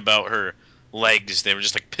something weird about her legs. They were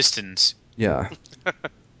just like pistons. Yeah,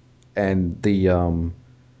 and the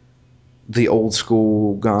old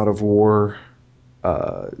school God of War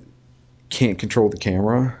uh, can't control the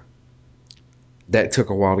camera. That took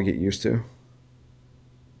a while to get used to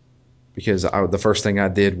because the first thing I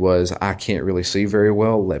did was I can't really see very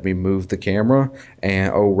well. Let me move the camera,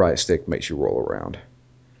 and oh, right stick makes you roll around.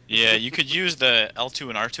 Yeah, you could use the L2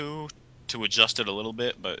 and R2 to adjust it a little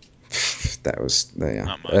bit, but That was yeah,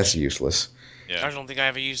 not that's much. useless. Yeah. I don't think I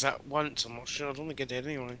ever used that once. I'm not sure. I don't think I did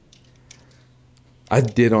anyway. I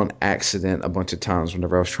did on accident a bunch of times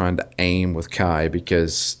whenever I was trying to aim with Kai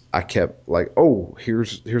because I kept like, oh,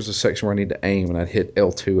 here's a section where I need to aim, and I'd hit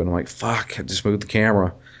L2, and I'm like, fuck, I just moved the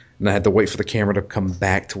camera, and I had to wait for the camera to come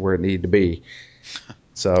back to where it needed to be.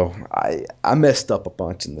 So I messed up a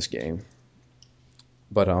bunch in this game,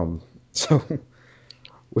 but so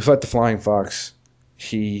we fight the flying fox.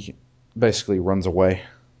 He basically runs away,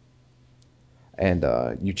 and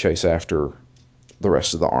you chase after the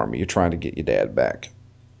rest of the army. You're trying to get your dad back.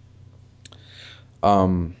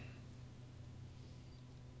 Um,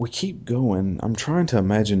 we keep going. I'm trying to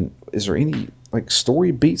imagine, is there any like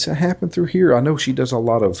story beats that happen through here? I know she does a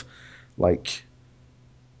lot of like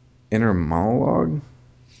inner monologue.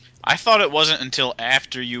 I thought it wasn't until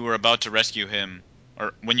after you were about to rescue him,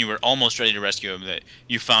 or when you were almost ready to rescue him, that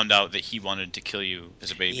you found out that he wanted to kill you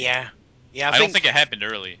as a baby. Yeah, yeah. I I don't think think it happened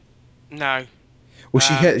early. no. Well,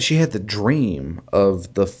 Um, she had the dream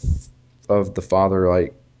of the father,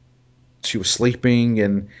 like she was sleeping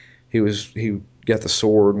and he got the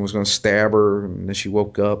sword and was going to stab her, and then she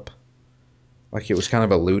woke up. Like it was kind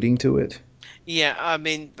of alluding to it. yeah. I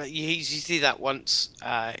mean, but you see that once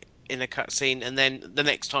in a cutscene, and then the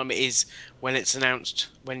next time it is when it's announced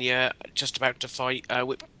when you're just about to fight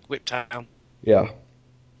Whip Town. Yeah.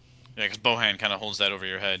 Yeah, because Bohan kind of holds that over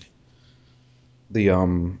your head. The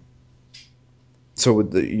so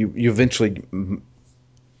you eventually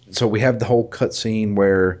so we have the whole cutscene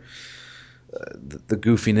where the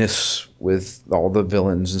goofiness with all the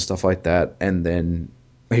villains and stuff like that, and then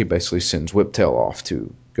he basically sends Whiptail off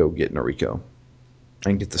to go get Noriko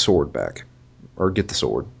and get the sword back, or get the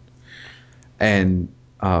sword, and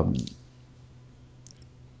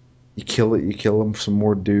you kill it. You kill him some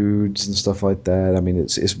more dudes and stuff like that. I mean,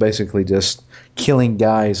 it's basically just killing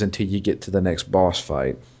guys until you get to the next boss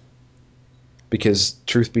fight. Because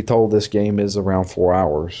truth be told, this game is around 4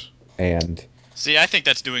 hours, and See, I think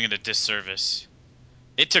that's doing it a disservice.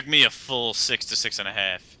 It took me a full 6 to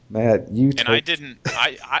 6.5, Matt, you and I took. didn't.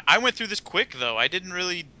 I went through this quick though. I didn't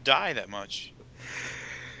really die that much.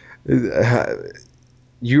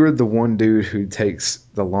 You're the one dude who takes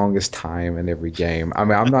the longest time in every game. I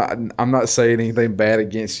mean, I'm not saying anything bad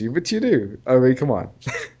against you, but you do. I mean, come on.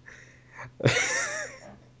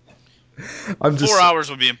 I'm 4 just hours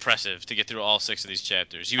would be impressive to get through all 6 of these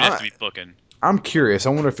chapters. You'd have I to be booking. I'm curious. I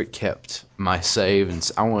wonder if it kept my save,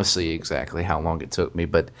 and I want to see exactly how long it took me.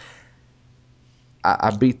 But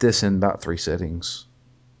I beat this in about 3 settings,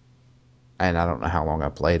 and I don't know how long I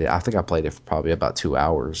played it. I think I played it for probably about 2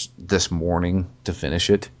 hours this morning to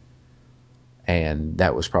finish it, and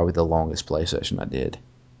that was probably the longest play session I did.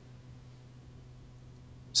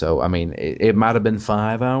 So I mean, it might have been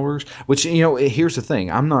 5 hours. Which here's the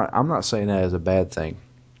thing. I'm not saying that as a bad thing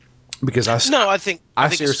because No, I I think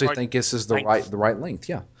it's seriously right think this is length. the right length.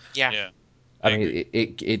 Yeah. Yeah. Yeah, I I mean,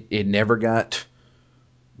 agree. it never got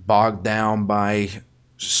bogged down by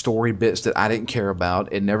story bits that I didn't care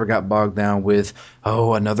about. It never got bogged down with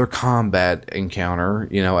another combat encounter.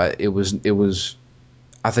 It was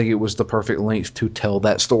I think it was the perfect length to tell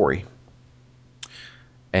that story,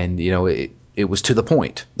 and it was to the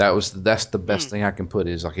point. That's the best Mm. thing I can put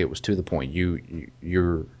is like it was to the point.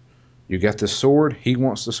 You got this sword. He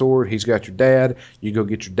wants the sword. He's got your dad. You go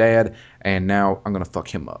get your dad, and now I'm gonna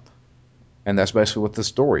fuck him up. And that's basically what the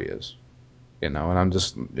story is. And I'm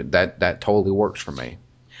just that totally works for me.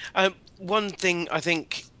 One thing I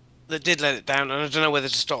think that did let it down, and I don't know whether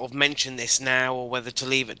to sort of mention this now or whether to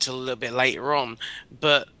leave it till a little bit later on,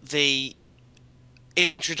 but the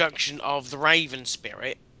introduction of the Raven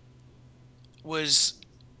spirit was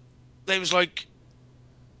there was like,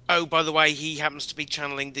 oh, by the way, he happens to be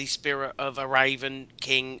channeling the spirit of a Raven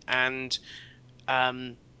King, and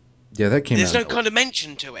um, Yeah, that came there's out of no nowhere. kind of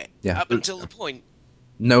mention to it Yeah, up until the point.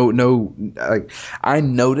 no, no. I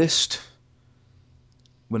noticed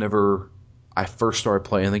whenever. I first started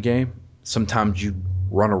playing the game, sometimes you'd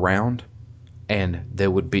run around and there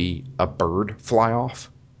would be a bird fly off.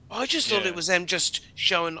 I just thought it Yeah. was them just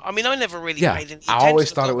showing. I mean, I never really Yeah, paid any I attention.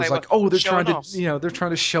 always I thought it thought they was were like, oh, they're trying showing to, off. they're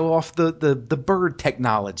trying to show off the bird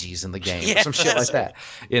technologies in the game or Yeah, some shit like that's it.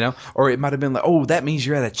 that. Or it might have been like, oh, that means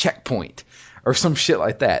you're at a checkpoint or some shit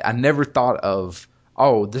like that. I never thought of,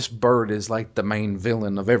 oh, this bird is like the main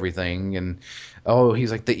villain of everything, and oh,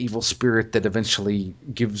 he's like the evil spirit that eventually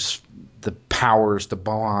gives the powers to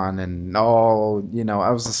Bon, and oh,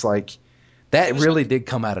 I was just like, It that was really did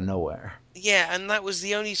come out of nowhere. Yeah, and that was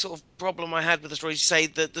the only sort of problem I had with the story. You say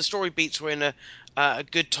that the story beats were in a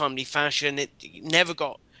good timely fashion. It never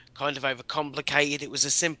got kind of overcomplicated. It was a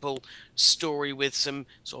simple story with some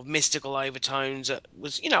sort of mystical overtones that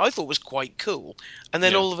was, I thought was quite cool. And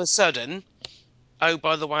then Yeah. all of a sudden, oh,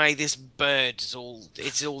 by the way, this bird is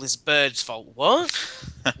all this bird's fault. What?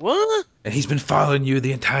 What? And he's been following you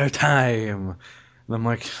the entire time. And I'm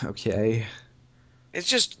like, okay. It's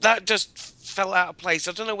just that just fell out of place.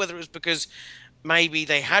 I don't know whether it was because maybe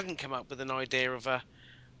they hadn't come up with an idea of a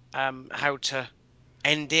how to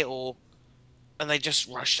end it, or and they just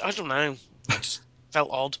rushed. I don't know. It just felt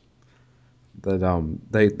odd.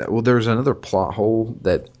 That there's another plot hole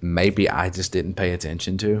that maybe I just didn't pay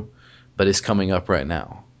attention to, but it's coming up right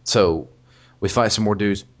now. So we fight some more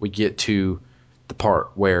dudes. We get to the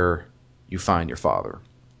part where you find your father.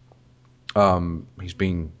 He's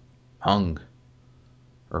being hung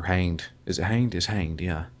or hanged. Is it hanged? It's hanged.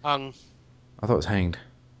 Yeah, Hung. I thought it was hanged.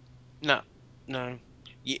 No, no,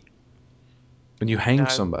 you, When you hang no.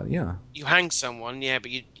 somebody, yeah. You hang someone, yeah, but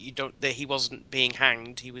you don't. That he wasn't being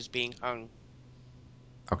hanged. He was being hung.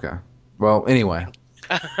 Okay. Well, anyway,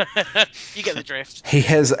 You get the drift. he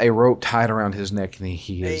has a rope tied around his neck and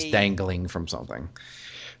he is Hey. dangling from something.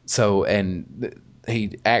 So,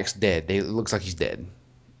 he acts dead. It looks like he's dead.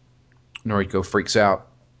 Noriko freaks out.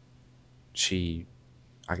 She,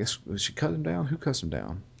 I guess, she cut him down. Who cuts him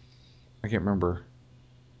down? I can't remember.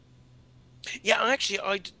 Yeah, actually,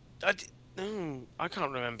 I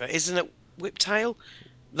can't remember. Isn't it Whiptail?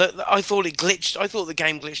 I thought it glitched. I thought the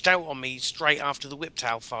game glitched out on me straight after the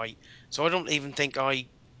Whiptail fight. So I don't even think I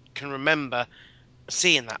can remember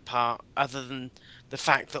seeing that part, other than the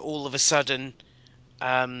fact that all of a sudden,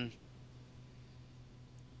 um,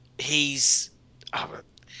 he's.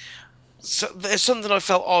 So there's something I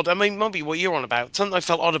felt odd. I mean, maybe what you're on about. Something I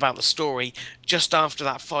felt odd about the story just after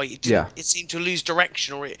that fight. It didn't. Yeah, It seemed to lose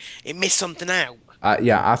direction, or it missed something out.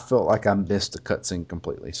 yeah. I felt like I missed the cutscene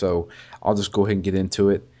completely. So I'll just go ahead and get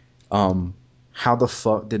into it. Um, how the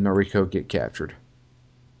fuck did Noriko get captured?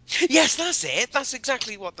 Yes, that's it. That's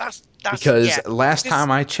exactly what. That's Because yeah. last Because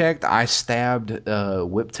time I checked, I stabbed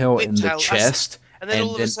Whiptail in the Whiptail. chest, And then and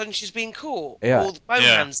all of a then sudden she's being caught. yeah, Or the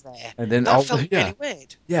Yeah. Bohan's there. and then That all felt yeah, really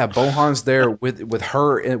weird. yeah. Bohan's there with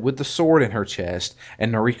her with the sword in her chest,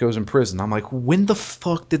 and Noriko's in prison. I'm like, when the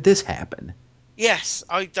fuck did this happen? Yes,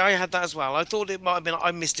 I had that as well. I thought it might have been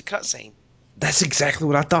I missed a cutscene. That's exactly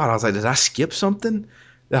what I thought. I was like, did I skip something?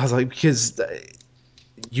 I was like, because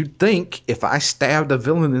you'd think if I stabbed a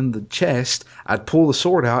villain in the chest, I'd pull the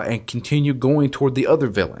sword out and continue going toward the other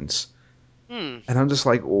villains. Hmm. And I'm just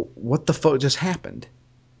like, well, what the fuck just happened?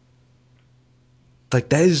 Like,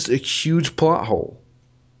 that is a huge plot hole.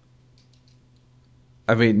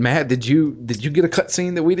 I mean, Matt, did you get a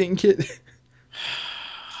cutscene that we didn't get?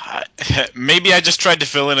 Maybe I just tried to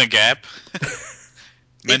fill in a gap It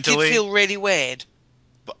did mentally. feel really weird.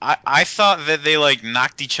 But I thought that they like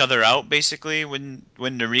knocked each other out basically when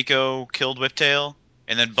Nariko killed Whiptail,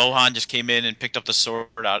 and then Bohan just came in and picked up the sword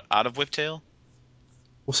out of Whiptail.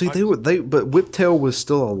 Well, see, I, but Whiptail was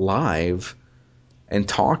still alive and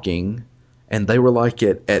talking, and they were like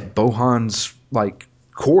at Bohan's like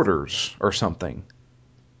quarters or something,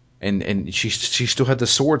 and she still had the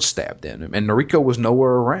sword stabbed in him, and Noriko was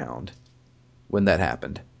nowhere around when that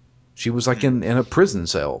happened. She was like Hmm. in a prison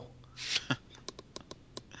cell.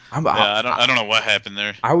 I'm, I, Yeah, I don't know what happened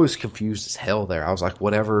there. I was confused as hell there. I was like,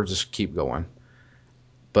 whatever, just keep going.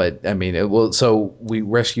 But I mean, so we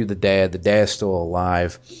rescue the dad. The dad's still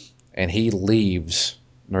alive, and he leaves.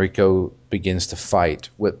 Noriko begins to fight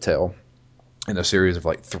Whiptail in a series of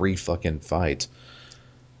like 3 fucking fights.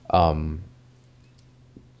 Um,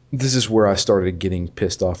 this is where I started getting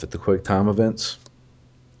pissed off at the quick time events,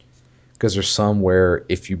 because there's some where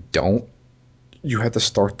if you don't, you have to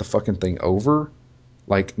start the fucking thing over.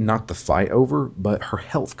 Like, not the fight over, but her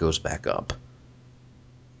health goes back up.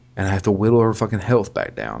 And I have to whittle her fucking health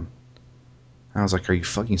back down. And I was like, are you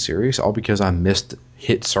fucking serious? All because I missed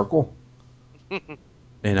hit circle?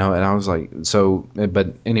 And I was like, so,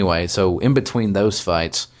 but anyway, so in between those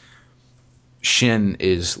fights, Shin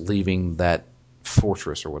is leaving that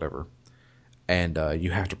fortress or whatever, and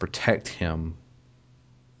you have to protect him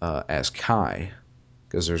as Kai,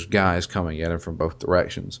 because there's guys coming at him from both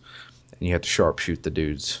directions, and you have to sharpshoot the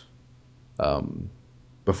dudes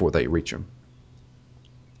before they reach him.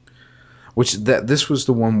 Which this was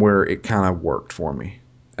the one where it kind of worked for me,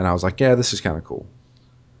 and I was like, yeah, this is kind of cool.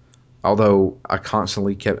 Although I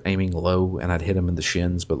constantly kept aiming low and I'd hit him in the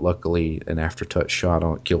shins, but luckily an aftertouch shot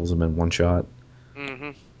on it kills him in one shot. Mm-hmm.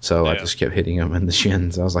 So Yeah. I just kept hitting him in the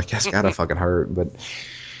shins. I was like, that's gotta fucking hurt. But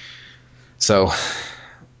so,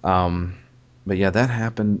 but yeah, that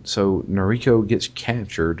happened. So Noriko gets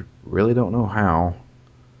captured. Really don't know how,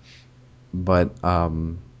 but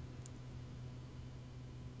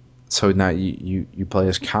so now you play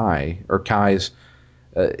as Kai, or Kai's.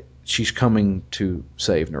 She's coming to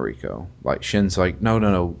save Noriko. Like Shin's like,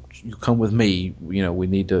 no, you come with me. You know, we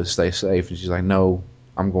need to stay safe. And she's like, no,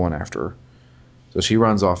 I'm going after her. So she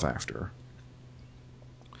runs off after her,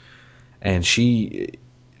 and she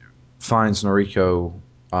finds Noriko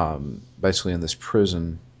basically in this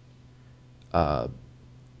prison, uh,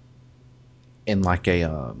 in like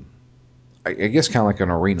a, I guess kind of like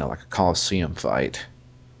an arena, like a coliseum fight,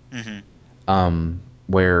 Mm-hmm.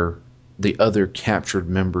 where the other captured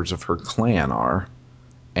members of her clan are,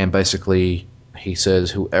 and basically he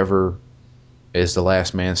says whoever is the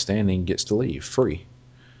last man standing gets to leave free.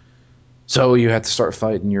 So you have to start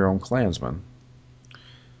fighting your own clansmen.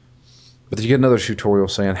 But you get another tutorial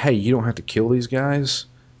saying, hey, you don't have to kill these guys.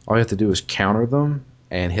 All you have to do is counter them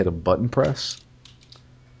and hit a button press,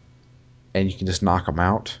 and you can just knock them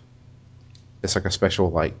out. It's like a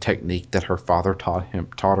special like technique that her father taught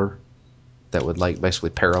her that would like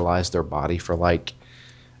basically paralyze their body for like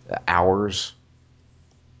hours,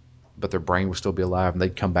 but their brain would still be alive and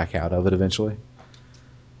they'd come back out of it eventually.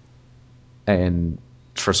 And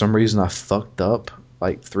for some reason, I fucked up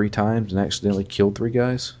like 3 times and accidentally killed 3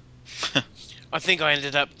 guys. I think I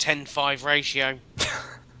ended up 10-5 ratio.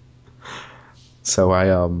 So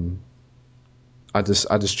I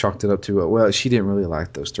just chalked it up to well, she didn't really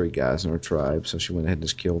like those 3 guys in her tribe, so she went ahead and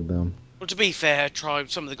just killed them. Well, to be fair,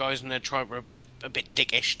 some of the guys in their tribe were a bit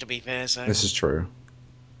dickish, to be fair, so... This is true.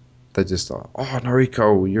 They just thought, oh,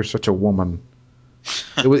 Noriko, you're such a woman.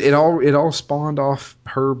 It all spawned off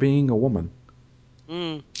her being a woman.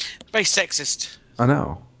 Very sexist. I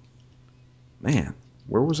know. Man,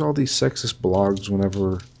 where was all these sexist blogs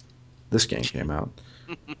whenever this game came out?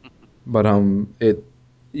 But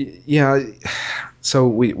yeah. So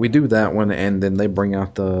we do that one, and then they bring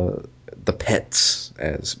out the pets,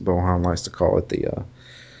 as Bohan likes to call it,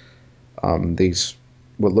 these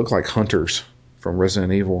what look like hunters from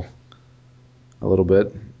Resident Evil, a little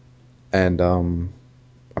bit, and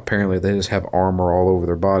apparently they just have armor all over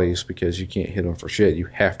their bodies because you can't hit them for shit. You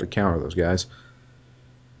have to counter those guys.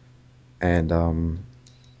 And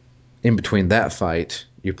in between that fight,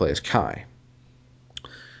 you play as Kai,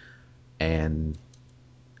 and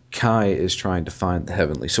Kai is trying to find the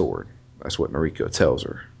Heavenly Sword. That's what Noriko tells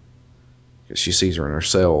her. Because she sees her in her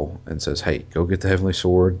cell and says, hey, go get the Heavenly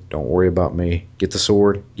Sword. Don't worry about me. Get the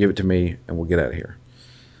sword, give it to me, and we'll get out of here.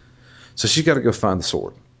 So she's got to go find the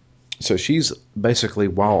sword. So she's basically,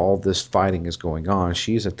 while all this fighting is going on,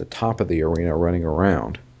 she's at the top of the arena running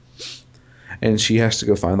around. And she has to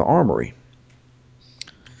go find the armory.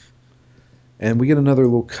 And we get another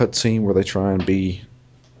little cutscene where they try and be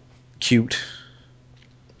cute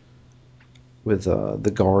with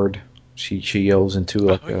the guard. She yells into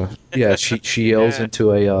like she yells Yeah.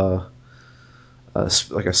 into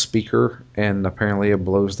like a speaker, and apparently it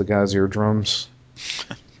blows the guy's eardrums.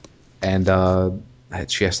 And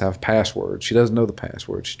she has to have a password. She doesn't know the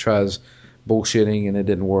password. She tries bullshitting, and it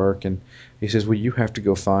didn't work. And he says, well, you have to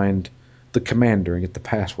go find the commander and get the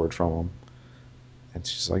password from him. And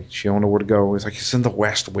she's like, she don't know where to go. He's like, it's in the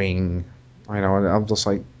West Wing. You know, and I'm just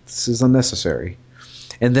like, this is unnecessary.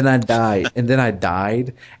 And then I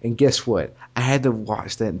died. And guess what? I had to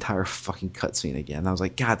watch that entire fucking cutscene again. I was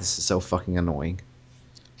like, God, this is so fucking annoying.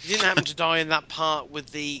 You didn't happen to die in that part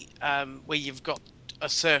with the where you've got a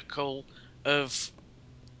circle of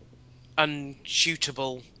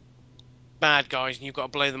unshootable bad guys and you've got to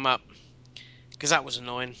blow them up, because that was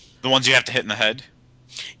annoying. The ones you have to hit in the head.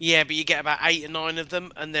 Yeah, but you get about 8 or 9 of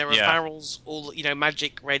them, and there are Yeah. barrels, all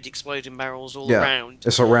magic red exploding barrels all Yeah, around.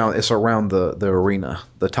 it's around the arena,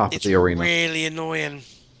 the top of It's the arena. really annoying.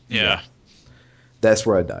 Yeah. That's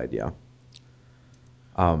where I died. Yeah.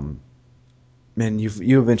 And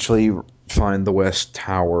you eventually find the West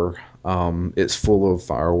Tower. It's full of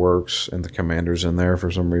fireworks, and the commander's in there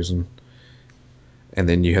for some reason. and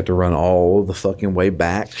then you have to run all the fucking way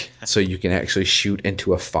back so you can actually shoot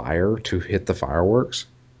into a fire to hit the fireworks.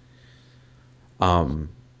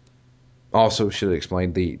 Also should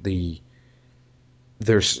explain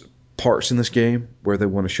there's parts in this game where they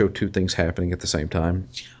want to show two things happening at the same time.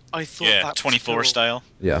 I thought Yeah, that was 24 cool. style.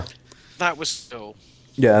 Yeah. That was cool.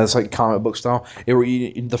 Yeah, it's like comic book style.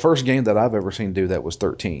 The first game that I've ever seen do that was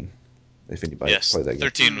 13. If anybody Yes, played that game.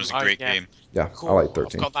 13 was a great game. Yeah, I Cool. like I've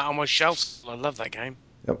 13. got that on my shelf. I love that game.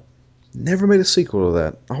 Yep. Never made a sequel to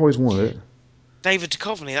that. I always wanted it. David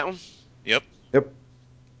Duchovny, that one. Yep. Yep.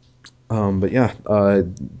 But yeah,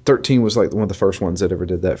 13 was like one of the first ones that ever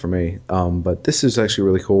did that for me. But this is actually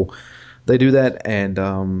really cool. They do that,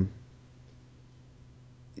 and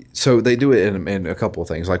so they do it in a couple of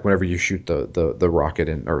things. Like whenever you shoot the rocket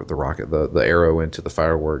the arrow into the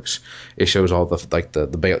fireworks, it shows all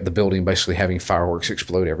the building basically having fireworks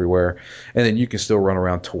explode everywhere, and then you can still run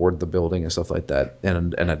around toward the building and stuff like that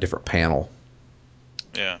in a different panel.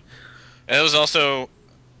 Yeah. And it was also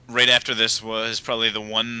right after this was probably the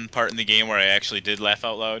one part in the game where I actually did laugh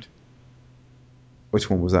out loud. Which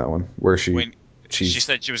one was that one? Where When she she's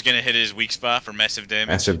said she was going to hit his weak spot for massive damage.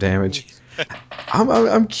 massive damage.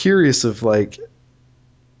 I'm curious of like,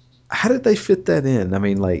 how did they fit that in? I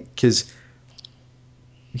mean, like, because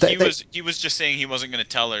He was just saying he wasn't going to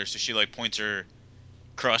tell her, so she like points her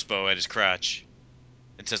crossbow at his crotch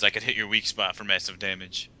and says, "I could hit your weak spot for massive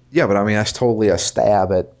damage." yeah, but I mean that's totally a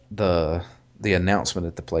stab at the announcement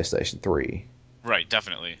at the PlayStation 3. Right,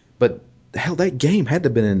 definitely. But hell, that game had to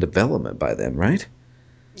have been in development by then, right?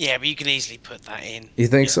 Yeah, but you can easily put that in. You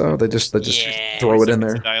think Yeah. so? They just Yeah. throw it in Seconds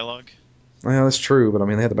there. of dialogue. Well, that's true, but I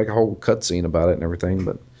mean they had to make a whole cutscene about it and everything.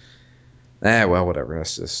 But well, whatever.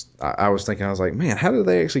 That's just I was thinking, I was like, man, how did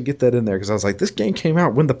they actually get that in there? Because I was like, this game came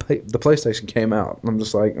out when the PlayStation came out. And I'm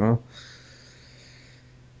just like, oh.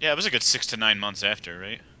 Yeah, it was a good 6 to 9 months after,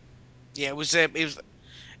 right? Yeah, it was.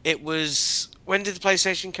 It was. When did the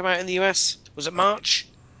PlayStation come out in the US? Was it March?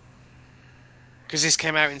 Because this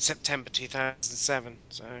came out in September 2007.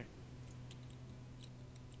 So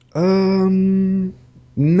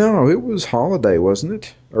No, it was holiday, wasn't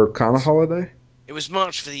it? Or kind of holiday? it was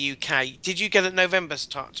March for the UK. Did you get it November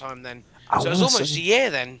time then? I So it was want to almost a say. year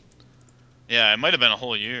then. Yeah, it might have been a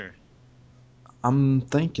whole year. I'm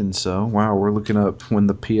thinking so. Wow, we're looking up when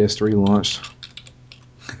the PS3 launched.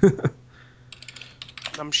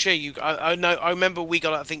 I'm sure you. I know. I remember we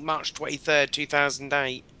got it. I think March 23rd,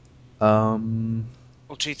 2008 Um,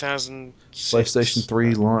 or 2006. PlayStation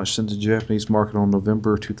 3 launched into the Japanese market on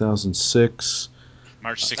November 2006.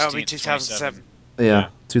 March That would be 16th, 2007. 27. Yeah, Yeah.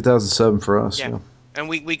 2007 for us. Yeah, Yeah, and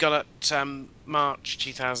we got it March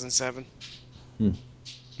 2007.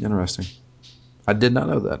 interesting. I did not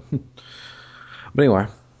know that. But anyway,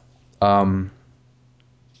 um,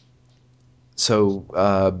 so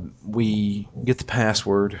we get the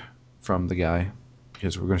password from the guy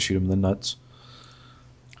because we're going to shoot him in the nuts.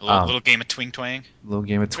 A little game of twing twang. Little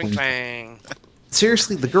game of Twing twink. twang.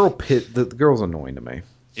 Seriously, the girl's annoying to me.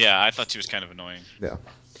 Yeah, I thought she was kind of annoying. Yeah.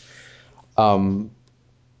 Um,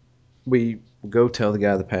 we go tell the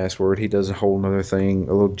guy the password. He does a whole another thing,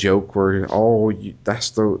 a little joke where, that's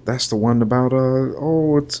the one about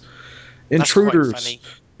it's That's quite intruders, funny.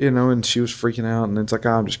 And she was freaking out, and it's like,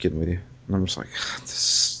 I'm just kidding with you, and I'm just like,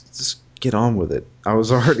 just get on with it. I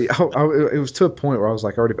was already, it was to a point where I was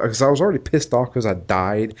like because I was already pissed off because I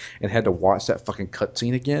died and had to watch that fucking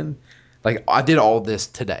cutscene again. Like I did all this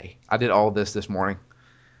today. I did all this morning.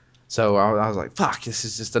 So I was like, fuck, this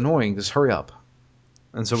is just annoying. Just hurry up.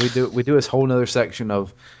 And so we do this whole nother section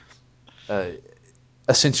of uh,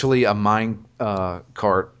 essentially a mine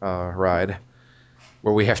cart ride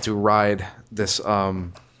where we have to ride this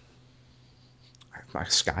like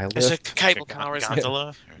sky It's a lift. cable car, isn't it?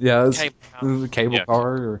 Gondola? Yeah, it's Cable car. a cable Yeah.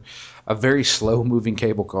 car or a very slow moving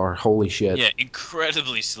cable car. Holy shit. Yeah,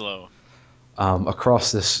 incredibly slow.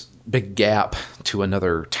 Across this big gap to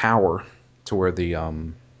another tower to where the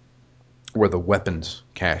weapons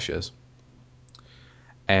cache is.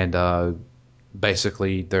 And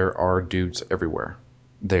basically there are dudes everywhere.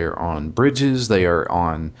 They're on bridges, they are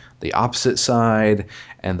on the opposite side,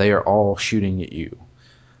 and they are all shooting at you.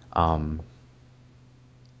 And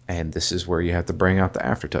this is where you have to bring out the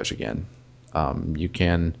aftertouch again. You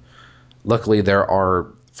can, luckily, there are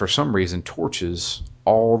for some reason torches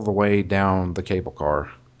all the way down the cable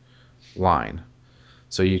car line,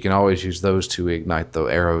 so you can always use those to ignite the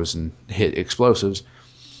arrows and hit explosives.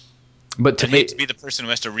 But to I'd me, hate to be the person who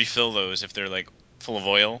has to refill those if they're like full of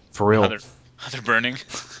oil. for real, How they're burning.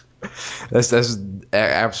 that's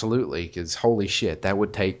absolutely, because holy shit, that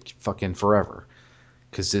would take fucking forever.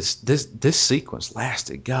 Because this sequence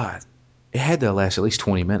lasted, God, it had to last at least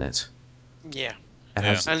 20 minutes. Yeah, And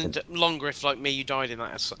Yeah. and longer if, like me, you died in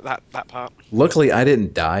that part. luckily, I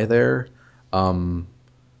didn't die there, um,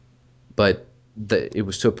 but it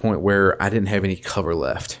was to a point where I didn't have any cover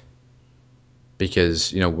left.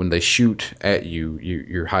 Because when they shoot at you,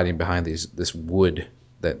 you're hiding behind this wood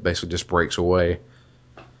that basically just breaks away.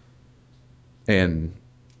 And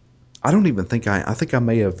I don't even think I think I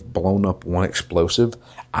may have blown up one explosive.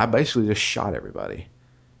 I basically just shot everybody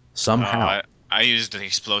somehow. I used the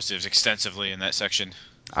explosives extensively in that section.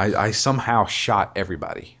 I somehow shot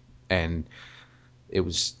everybody, and it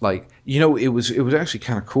was like it was actually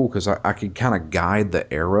kind of cool because I could kind of guide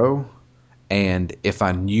the arrow, and if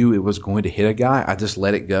I knew it was going to hit a guy, I just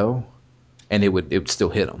let it go, and it would still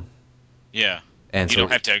hit him. Yeah. And You so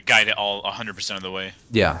don't have to guide it all 100% of the way.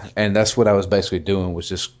 yeah, and that's what I was basically doing was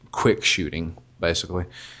just quick shooting basically,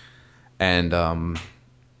 and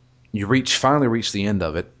you finally reach the end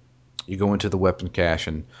of it. You go into the weapon cache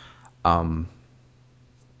and um,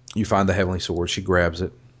 you find the heavenly sword. She grabs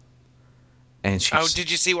it, and Oh, she's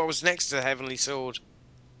did you see what was next to the Heavenly Sword?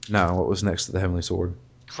 no. What was next to the heavenly sword?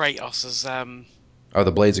 Kratos's Oh,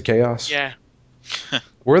 the blades of chaos. yeah,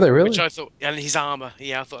 Were they which really? I thought, and his armor.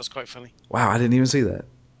 Yeah, I thought it was quite funny. Wow, I didn't even see that.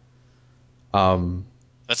 Um,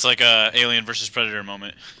 That's like a Alien versus Predator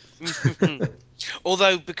moment.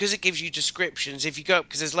 Although, because it gives you descriptions, if you go up,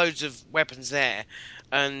 because there's loads of weapons there,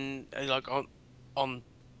 and like on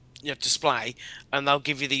display, and they'll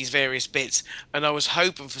give you these various bits. And I was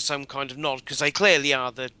hoping for some kind of nod because they clearly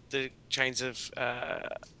are the chains of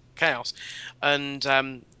chaos, and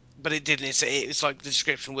but it didn't. It's like the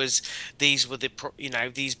description was these were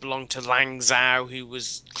these belong to Lang Zhao, who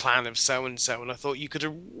was clan of so and so, and I thought you could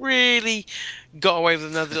have really got away with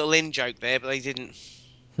another little in joke there, but they didn't.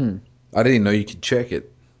 hmm. I didn't even know you could check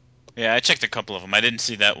it. Yeah, I checked a couple of them. I didn't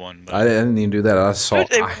see that one, I but didn't even do that. I Dude, saw.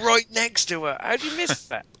 they're right next to her. How do you miss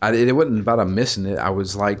that? It wasn't about a missing it. I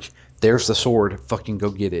was like, "There's the sword. Fucking go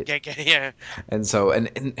get it." Yeah, yeah. And so,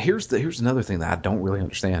 and here's another thing that I don't really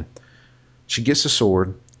understand. She gets the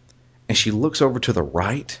sword, and she looks over to the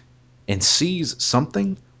right and sees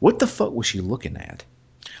something. What the fuck was she looking at?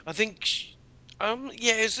 I think, yeah,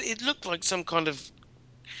 it looked like some kind of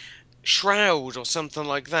shroud or something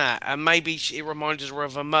like that, and maybe it reminded her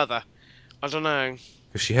of her mother. I don't know.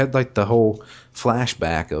 Because she had like the whole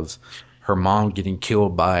flashback of her mom getting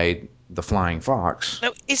killed by the flying fox.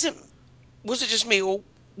 Now, was it just me, or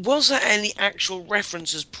was there any actual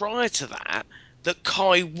references prior to that that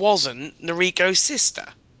Kai wasn't Noriko's sister?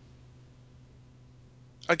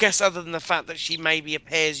 I guess other than the fact that she maybe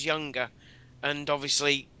appears younger, and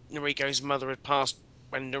obviously Noriko's mother had passed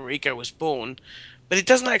when Noriko was born, but it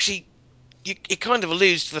doesn't actually. It kind of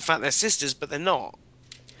alludes to the fact they're sisters, but they're not.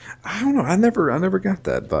 I don't know. I never got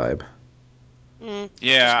that vibe. Just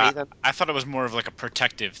yeah, me then. I thought it was more of like a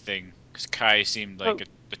protective thing because Kai seemed like Oh,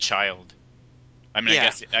 a child. I mean,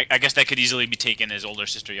 yeah. I guess that could easily be taken as older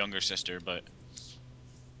sister, younger sister, but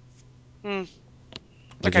Hmm.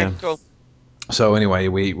 But Okay, yeah. cool. So anyway,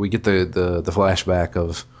 we get the flashback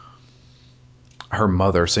of her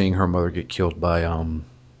mother, seeing her mother get killed by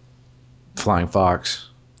flying fox,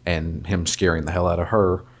 and him scaring the hell out of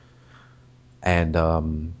her. And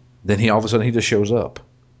then he all of a sudden he just shows up,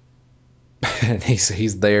 and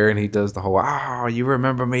he's there, and he does the whole you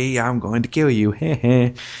remember me? I'm going to kill you,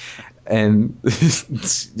 and and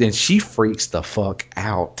she freaks the fuck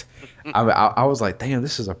out. I was like, damn,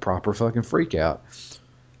 this is a proper fucking freak out.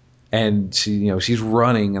 And she's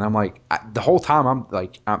running, and I'm like, the whole time I'm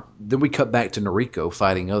like, then we cut back to Noriko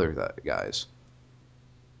fighting other guys.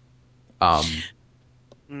 Um,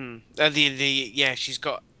 Yeah, she's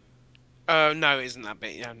got. Oh no, isn't that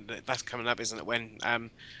bit? Yeah, that's coming up, isn't it? When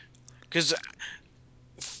because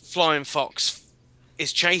Flying Fox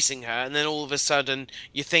is chasing her, and then all of a sudden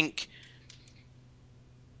you think,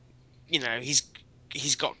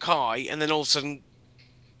 he's got Kai, and then all of a sudden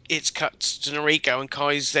it's cut to Noriko, and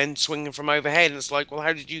Kai's then swinging from overhead, and it's like, well,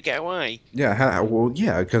 how did you get away? yeah, well,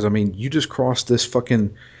 yeah, because I mean, you just crossed this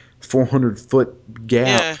fucking 400-foot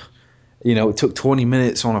gap. Yeah, It took 20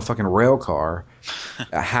 minutes on a fucking rail car.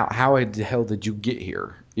 How the hell did you get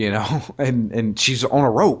here? And she's on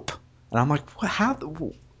a rope, and I'm like, what?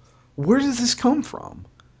 Where does this come from?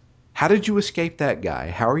 How did you escape that guy?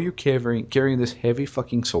 How are you carrying this heavy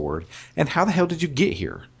fucking sword? And how the hell did you get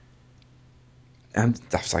here? And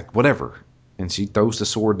I was like, whatever. And she throws the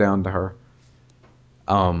sword down to her.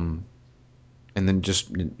 Um, and then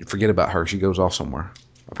just forget about her. She goes off somewhere.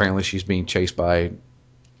 Apparently, she's being chased by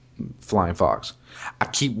flying fox. I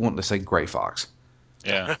keep wanting to say gray fox.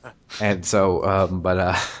 yeah. And so,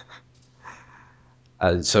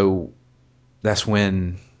 so that's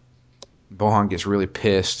when Bohan gets really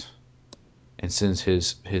pissed and sends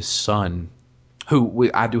his son,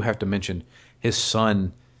 I do have to mention, his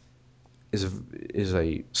son is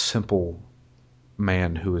a simple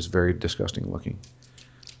man who is very disgusting looking.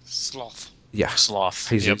 Sloth. Yeah, Sloth.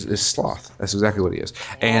 he's Yep. a sloth. That's exactly what he is.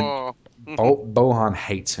 And Oh. Bohan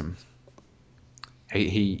hates him.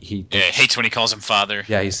 He Yeah, hates when he calls him father.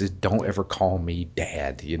 Yeah, he says, "Don't ever call me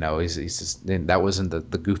dad." You know, he's just, and that was in the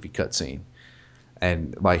Goofy cutscene,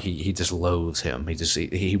 and like he just loathes him.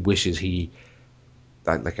 He wishes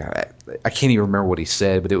I can't even remember what he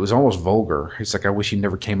said, but it was almost vulgar. He's like, "I wish he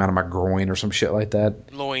never came out of my groin" or some shit like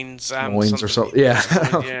that. Loins. Loins or something.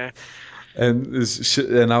 Something. Yeah. Yeah.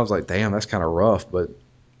 And I was like, "Damn, that's kind of rough." But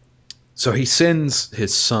so he sends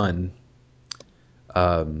his son.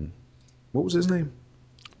 Um, what was his name?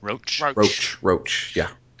 Roach. Roach. Roach. Yeah.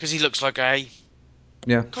 Because he looks like a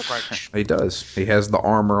Yeah. cockroach. He does. He has the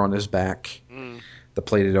armor on his back. Mm. The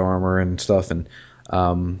plated armor and stuff. And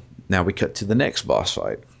now we cut to the next boss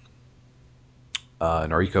fight.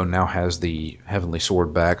 Noriko now has the Heavenly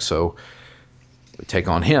Sword back, so we take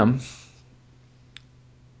on him.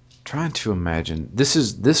 Trying to imagine. This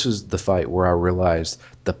is the fight where I realized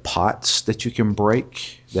the pots that you can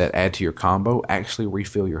break that add to your combo actually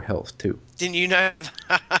refill your health too. Didn't you know?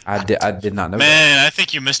 I did not know that. Man, I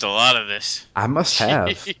think you missed a lot of this. I must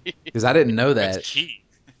have, because I didn't know That's that. key.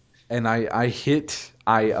 And I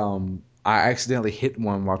accidentally hit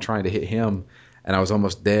one while trying to hit him, and I was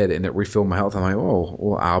almost dead, and it refilled my health. I'm like, oh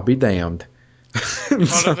well, I'll be damned. So,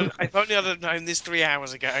 If only I'd have known this 3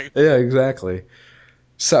 hours ago. yeah, exactly.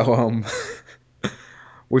 So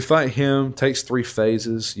we fight him. Takes 3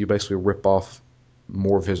 phases. You basically rip off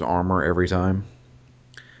more of his armor every time.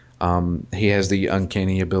 He has the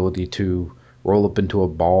uncanny ability to roll up into a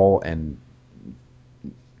ball and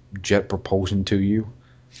jet propulsion to you.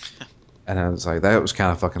 And I was like, that was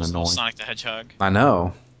kind of fucking Little annoying. Sonic the Hedgehog. I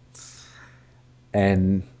know.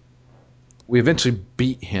 And we eventually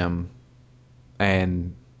beat him,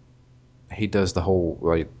 and he does the whole,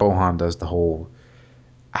 like, Bohan does the whole,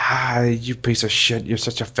 you piece of shit, you're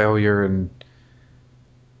such a failure, and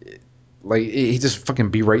like he just fucking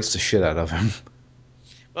berates the shit out of him.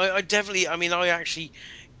 I definitely. I mean, I actually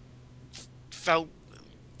felt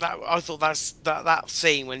that. I thought that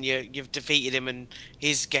scene when you've defeated him and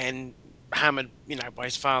he's getting hammered, by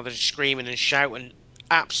his father, screaming and shouting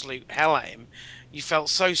absolute hell at him. You felt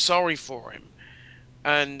so sorry for him,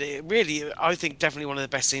 and it really, I think, definitely one of the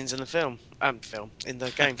best scenes in the film in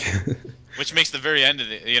the game. Which makes the very end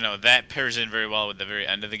of that pairs in very well with the very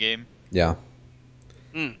end of the game Yeah,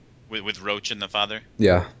 Mm, with Roach and the father.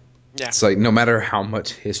 yeah. yeah, It's like no matter how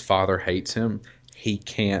much his father hates him, he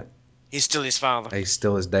can't. he's still his father. He's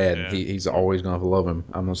still his dad, and Yeah. he's always gonna love him.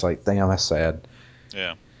 I'm just like, damn, that's sad.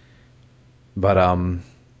 Yeah. But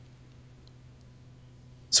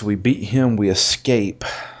so we beat him. We escape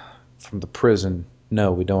from the prison.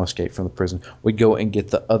 No, we don't escape from the prison. We go and get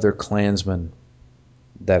the other Klansmen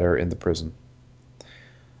that are in the prison.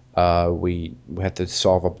 We had to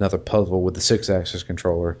solve another puzzle with the 6-axis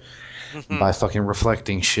controller by fucking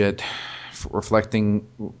reflecting shit, reflecting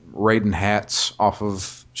Raiden hats off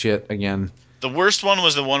of shit again. The worst one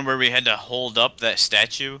was the one where we had to hold up that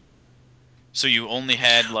statue, so you only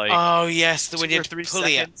had like Oh yes, the when two you or had to three pull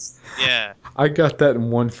it. seconds. Yeah. I got that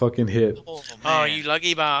in one fucking hit. Oh Oh, man. you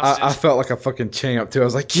lucky I bastard! felt like a fucking champ too. I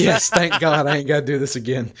was like, yes, thank God I ain't got to do this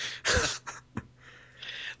again.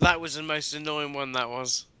 That was the most annoying one. That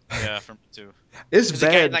was. Yeah, for me too. It's Because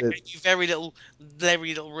again, bad that that gave you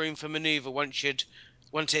very little room for maneuver once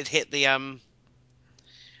it hit the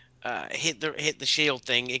hit the shield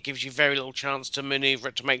thing. It gives you very little chance to maneuver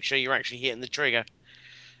it to make sure you're actually hitting the trigger.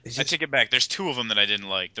 it's I just take it back. There's two of them that I didn't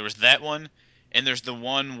like. There was that one, and there's the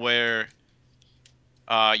one where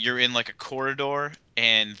you're in like a corridor,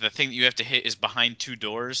 and the thing that you have to hit is behind two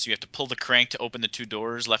doors. So you have to pull the crank to open the two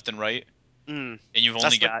doors left and right, Mm. and you've only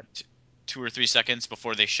That's the got 2 or 3 seconds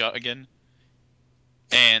before they shut again.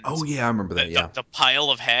 And oh yeah, I remember the, that. the, Yeah, the pile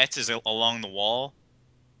of hats is along the wall.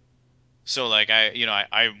 So like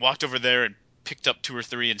I walked over there and picked up 2 or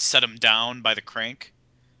 3 and set them down by the crank,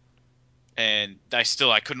 and I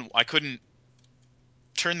couldn't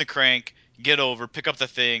turn the crank, get over, pick up the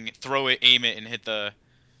thing, throw it, aim it, and hit the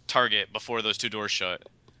target before those two doors shut.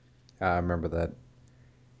 I remember that.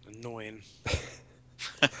 annoying.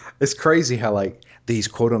 It's crazy how like these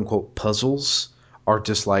quote unquote puzzles are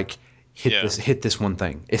just like Yeah, hit this one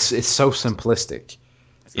thing. It's so simplistic.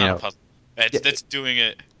 it's You not a know, puzzle. That's yeah, that's doing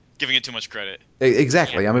it, giving it too much credit. Yeah.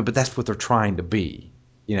 exactly. I mean, but that's what they're trying to be.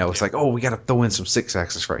 You know, it's Yeah. like, oh, we got to throw in some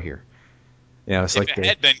 6-axis right here. You know, it's If like it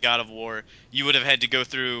had been God of War, you would have had to go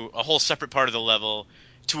through a whole separate part of the level.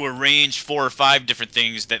 to arrange 4 or 5 different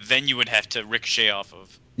things that then you would have to ricochet off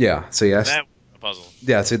of. Yeah, see, that's That was a puzzle.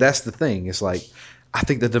 yeah, see, that's the thing. It's like I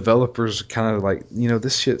think the developers kind of like,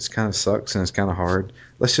 this shit's kind of sucks and it's kind of hard.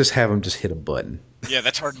 Let's just have them just hit a button. Yeah,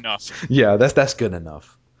 that's hard enough. Yeah, that's good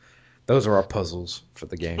enough. Those are our puzzles for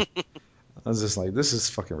the game. I was just like, this is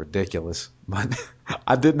fucking ridiculous. But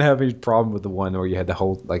I didn't have any problem with the one where you had to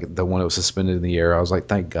hold, like the one that was suspended in the air. I was like,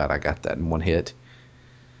 thank God I got that in one hit.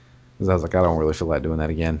 Because I was like, I don't really feel like doing that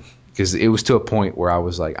again. Because it was to a point where I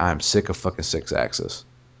was like, I'm sick of fucking 6-axis.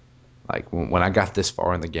 Like when I got this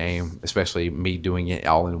far in the game, especially me doing it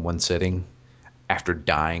all in one sitting, after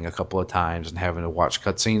dying a couple of times and having to watch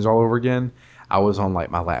cutscenes all over again, I was on like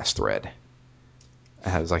my last thread.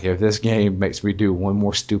 And I was like, if this game makes me do one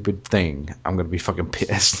more stupid thing, I'm gonna be fucking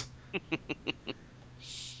pissed.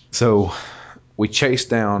 So we chase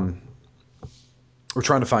down. We're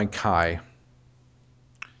trying to find Kai.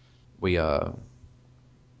 We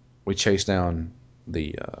we chase down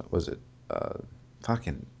the was it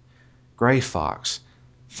fucking gray fox,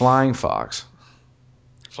 flying fox.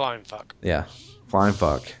 Flying fuck. Yeah, flying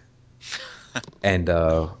fuck. And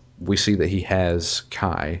we see that he has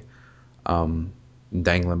Kai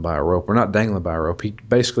dangling by a rope. Or not dangling by a rope. He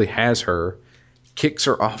basically has her, kicks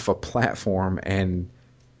her off a platform, and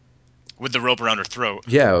With the rope around her throat.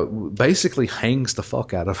 yeah, basically hangs the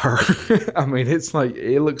fuck out of her. I mean, it's like,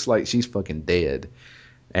 it looks like she's fucking dead.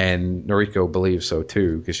 And Noriko believes so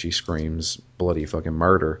too, because she screams bloody fucking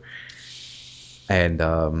murder. And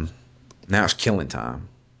now it's killing time.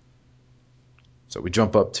 So we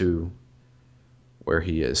jump up to where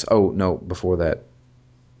he is. Oh, no, before that.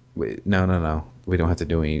 No. We don't have to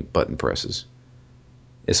do any button presses.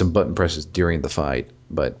 It's some button presses during the fight,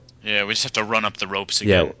 but Yeah, we just have to run up the ropes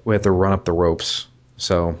yeah, again. we have to run up the ropes.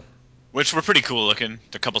 So, Which were pretty cool looking.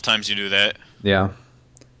 The couple times you do that. yeah.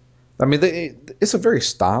 I mean, it's a very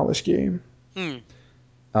stylish game. Hmm.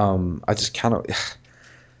 I just kind of,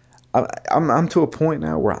 I'm to a point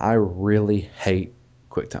now where I really hate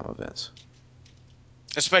QuickTime events.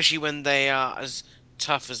 Especially when they are as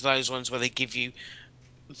tough as those ones where they give you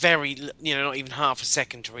not even half a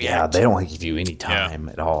second to Yeah, they react. don't give you any Yeah. time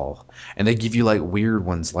at all, and they give you like weird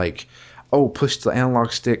ones, like, oh, push the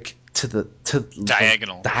analog stick to the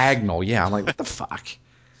Diagonal. diagonal. Yeah, I'm like, what the fuck,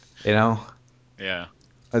 you know? Yeah.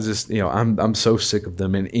 I just, I'm so sick of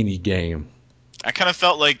them in any game. I kind of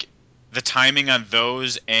felt like the timing on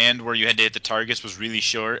those and where you had to hit the targets was really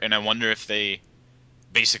short, and I wonder if they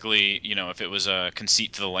basically, if it was a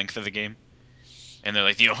conceit to the length of the game. And they're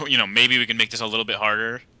like, maybe we can make this a little bit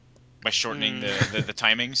harder by shortening Hmm. the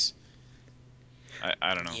timings.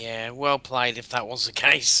 I don't know. Yeah, well played if that was the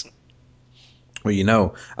case.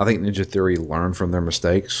 Well, I think Ninja Theory learned from their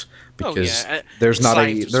mistakes, Oh because yeah, there's not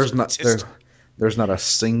enslaved a was still consistent. there's not a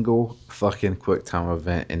single fucking QuickTime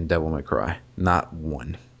event in Devil May Cry, not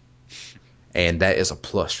one, and that is a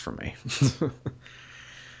plus for me.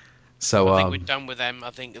 So I think we're done with them. I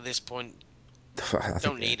think at this point, I think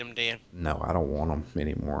don't need them, do you? no, I don't want them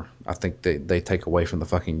anymore. I think they take away from the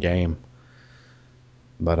fucking game.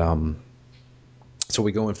 But so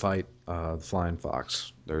we go and fight the Flying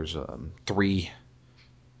Fox. There's three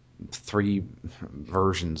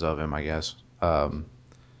versions of him, I guess.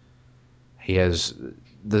 He has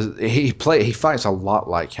he fights a lot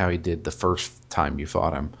like how he did the first time you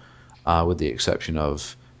fought him, with the exception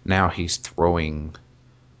of now he's throwing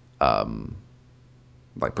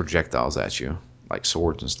like projectiles at you, like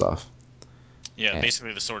swords and stuff. Yeah, And,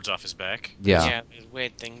 basically the sword's off his back. yeah, Yeah, there's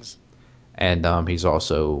weird things. and he's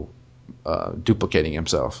also duplicating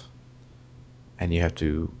himself, and you have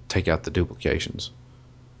to take out the duplications.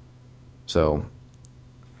 So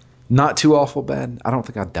not too awful bad. I don't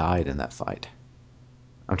think I died in that fight.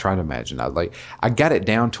 I'm trying to imagine. I got it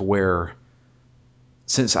down to where,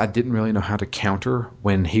 since I didn't really know how to counter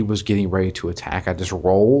when he was getting ready to attack, I just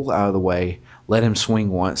roll out of the way, let him swing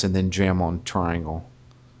once, and then jam on triangle.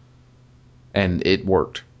 And it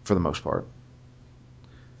worked for the most part.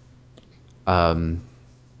 Um,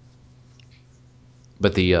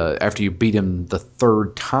 but the after you beat him the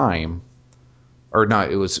third time, or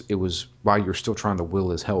not, it was while you're still trying to will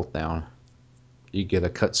his health down. You get a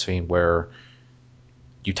cutscene where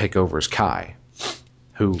you take over as Kai,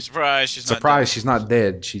 who, Surprise, she's not dead. surprised she's not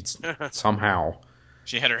dead. She's somehow,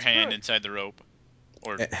 She had her hand Surprise. inside the rope,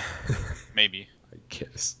 or I maybe.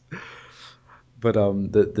 guess. But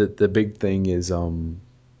the big thing is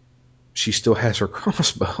she still has her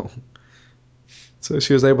crossbow, so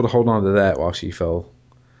she was able to hold on to that while she fell.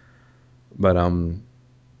 But and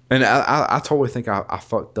I totally think I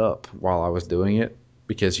fucked up while I was doing it,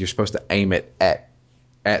 because you're supposed to aim it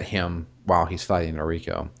at him while he's fighting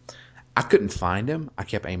Noriko. I couldn't find him. I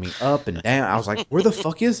kept aiming up and down. I was like, where the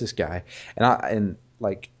fuck is this guy? And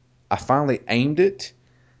like I finally aimed it,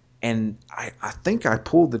 and I think I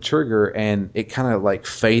pulled the trigger and it kind of like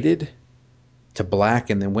faded to black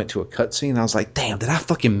and then went to a cutscene. I was like, damn, did I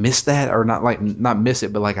fucking miss that? Or not miss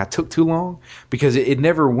it, but like I took too long? Because it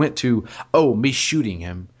never went to, oh, me shooting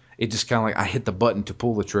him. It just kind of like I hit the button to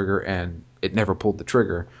pull the trigger and it never pulled the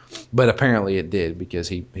trigger. But apparently it did because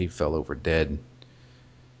he fell over dead.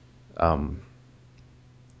 Or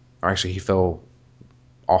actually, he fell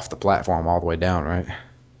off the platform all the way down, right?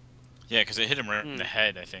 Yeah, because it hit him right in the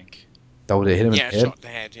head, I think. Oh, did it hit him in Yeah, the head? shot to the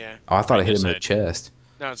head. Yeah. Oh, I thought Right it in hit his him in the head. chest.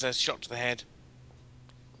 No, it's a shot to the head.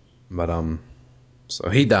 But so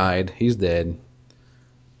he died. He's dead.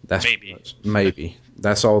 That's Maybe. maybe.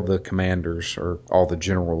 That's all the commanders or all the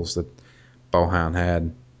generals that Bohan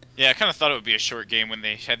had. Yeah, I kind of thought it would be a short game when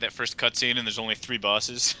they had that first cutscene and there's only 3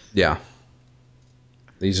 bosses. Yeah,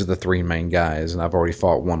 these are the 3 main guys, and I've already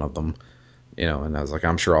fought one of them. And I was like,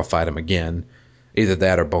 I'm sure I'll fight him again. Either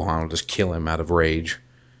that or Bohan will just kill him out of rage.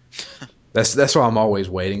 That's what I'm always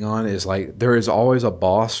waiting on. Is like there is always a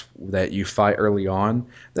boss that you fight early on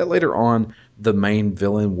that later on the main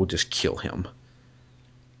villain will just kill him,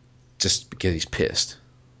 just because he's pissed.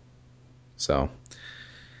 So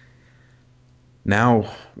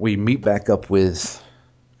now we meet back up with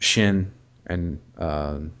Shin and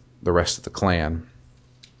the rest of the clan,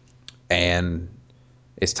 and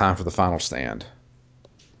it's time for the final stand.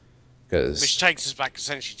 Which takes us back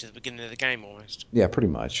essentially to the beginning of the game almost. Yeah, pretty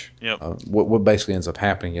much. Yep. What basically ends up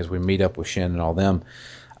happening is we meet up with Shin and all them.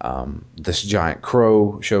 This giant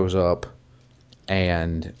crow shows up,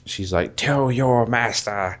 and she's like, "Tell your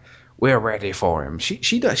master we're ready for him."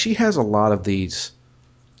 She does. She has a lot of these.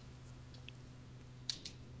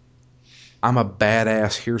 I'm a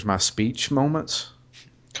badass. Here's my speech moments.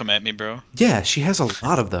 Come at me, bro. Yeah, she has a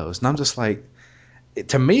lot of those, and I'm just like,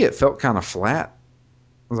 to me, it felt kind of flat.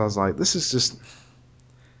 I was like, this is just,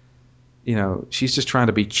 she's just trying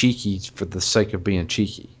to be cheeky for the sake of being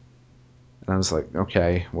cheeky. And I was like,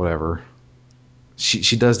 okay, whatever.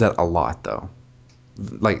 She does that a lot though,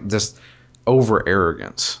 like just over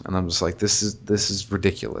arrogance, and I'm just like, this is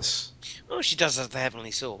ridiculous. Well, she does have the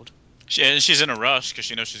heavenly sword. She's in a rush because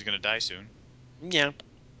she knows she's going to die soon. Yeah.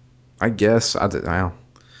 I guess I don't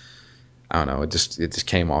know. It just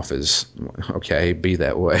came off as okay, be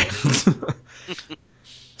that way.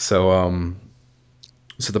 So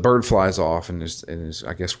so the bird flies off and is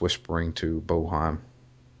I guess whispering to Bohan.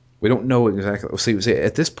 We don't know exactly. See,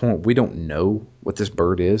 at this point, we don't know what this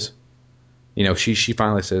bird is. She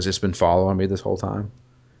finally says it's been following me this whole time.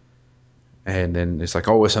 And then it's like,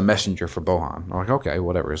 oh, it's a messenger for Bohan. I'm like, okay,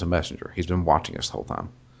 whatever, it's a messenger. He's been watching us the whole time.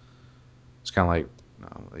 It's kind of like,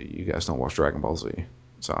 no, you guys don't watch Dragon Ball Z,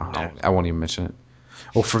 so No. I won't even mention it.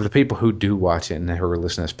 Well, for the people who do watch it and who are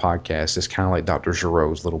listening to this podcast, it's kind of like Dr.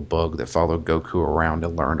 Giro's little bug that followed Goku around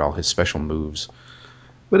and learned all his special moves.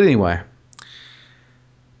 But anyway,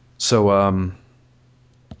 so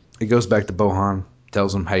he goes back to Bohan,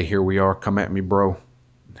 tells him, hey, here we are, come at me, bro.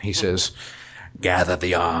 He says, gather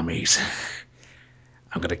the armies.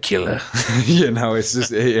 I'm gonna kill her. It's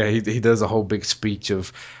just yeah. He does a whole big speech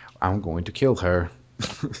of I'm going to kill her,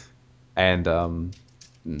 and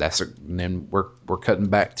then we're cutting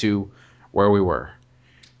back to where we were,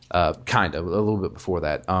 kind of a little bit before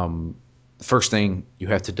that. First thing you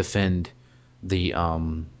have to defend the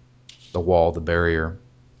wall, the barrier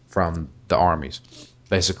from the armies.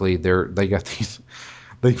 Basically, they got these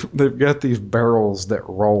they've got these barrels that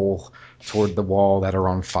roll toward the wall that are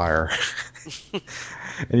on fire.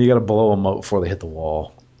 And you got to blow them up before they hit the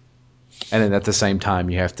wall. And then at the same time,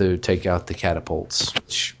 you have to take out the catapults.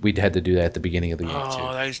 Which we'd had to do that at the beginning of the game too.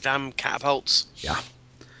 Oh, those damn catapults. Yeah,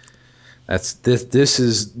 that's this. This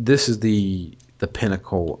is the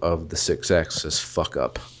pinnacle of the 6X's fuck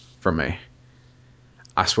up for me.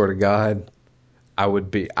 I swear to God,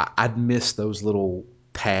 I'd miss those little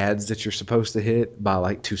pads that you're supposed to hit by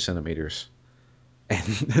like 2 centimeters. And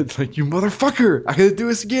it's like, you motherfucker, I gotta do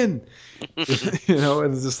this again. And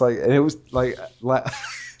it's just like, and it was like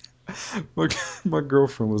my, my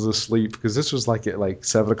girlfriend was asleep because this was like at like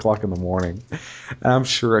 7 o'clock in the morning. And I'm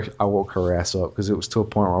sure I woke her ass up because it was to a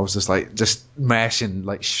point where I was just mashing,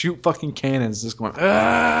 like shoot fucking cannons, just going,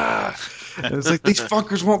 ah! And it's like, these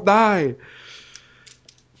fuckers won't die.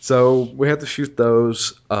 So we had to shoot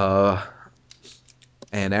those. And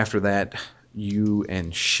after that, you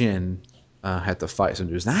and Shin had to fight some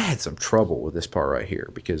dudes. And I had some trouble with this part right here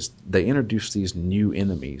because they introduced these new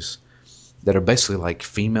enemies that are basically like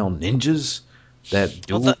female ninjas that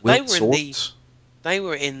dual wield swords. They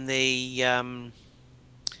were in the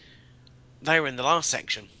last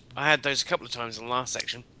section. I had those a couple of times in the last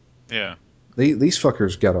section. Yeah. These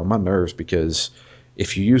fuckers got on my nerves because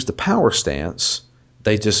if you use the power stance,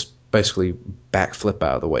 they just basically backflip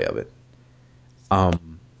out of the way of it.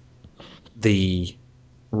 The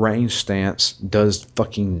range stance does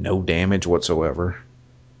fucking no damage whatsoever.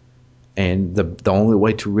 And the only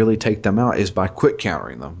way to really take them out is by quick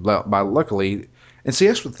countering them. By luckily, and see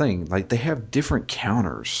that's the thing. Like they have different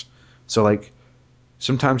counters. So like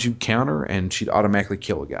sometimes you counter and she'd automatically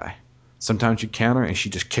kill a guy. Sometimes you counter and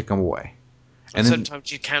she'd just kick them away. And And then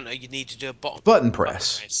sometimes you counter, you need to do a button button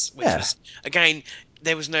press. press, which Yeah, was again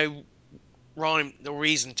there was no rhyme or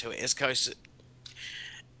reason to it. As close,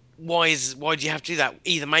 why do you have to do that?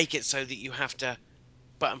 Either make it so that you have to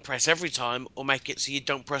button press every time, or make it so you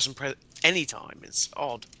don't press and press any time. It's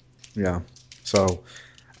odd. yeah. So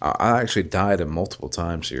I actually died multiple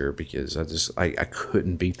times here because I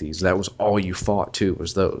couldn't beat these. That was all you fought too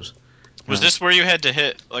was those. Was this where you had to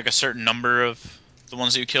hit like a certain number of the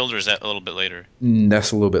ones that you killed, or is that a little bit later?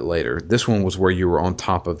 That's a little bit later. This one was where you were on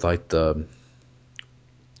top of like the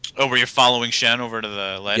Oh, where you're following Shen over to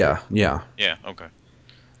the ladder? yeah. Yeah, okay.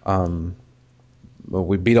 Well,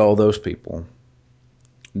 we beat all those people.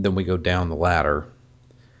 Then we go down the ladder,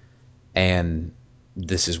 and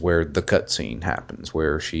this is where the cutscene happens,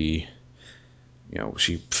 where she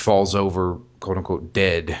falls over, quote unquote,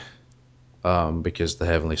 dead, because the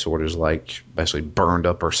heavenly sword is like basically burned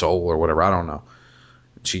up her soul or whatever. I don't know.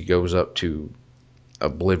 She goes up to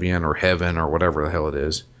oblivion or heaven or whatever the hell it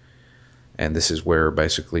is, and this is where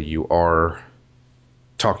basically you are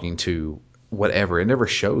talking to whatever. It never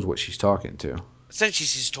shows what she's talking to. Essentially,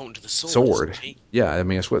 she's talking to the sword, isn't Sword. she? Yeah, I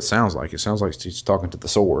mean that's what it sounds like. It sounds like she's talking to the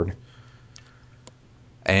sword.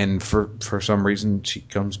 And for some reason she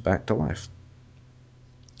comes back to life.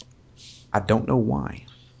 I don't know why.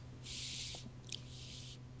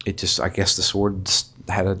 It just I guess the sword just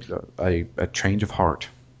had a change of heart.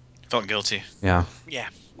 Felt guilty. Yeah. Yeah.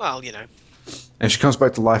 Well, And she comes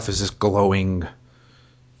back to life as this glowing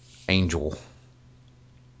angel.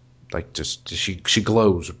 Like just she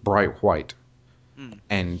glows bright white, hmm.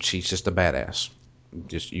 and she's just a badass.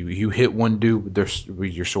 Just you hit one dude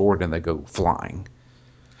with your sword and they go flying.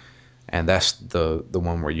 And that's the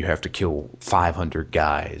one where you have to kill 500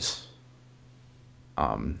 guys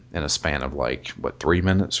in a span of like what 3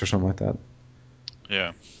 minutes or something like that.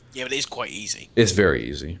 Yeah. Yeah, but it is quite easy. It's very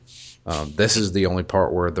easy. This is the only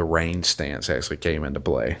part where the range stance actually came into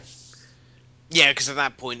play. Yeah, because at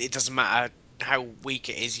that point it doesn't matter how weak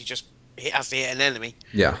it is. You just it has to hit an enemy.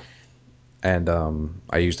 Yeah, and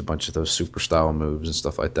I used a bunch of those super style moves and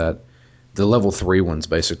stuff like that. The level 3 ones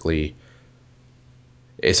basically,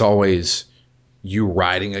 it's always you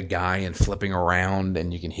riding a guy and flipping around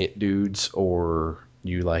and you can hit dudes, or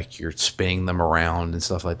you're spinning them around and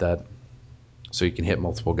stuff like that, so you can hit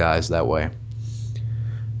multiple guys that way.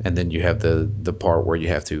 And then you have the part where you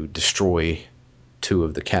have to destroy 2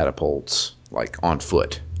 of the catapults like on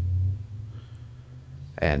foot,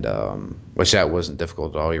 and which that wasn't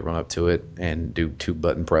difficult at all. You run up to it and do 2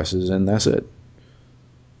 button presses and that's it.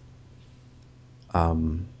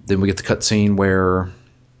 Then we get the cutscene where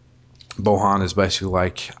Bohan is basically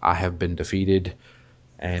like, I have been defeated.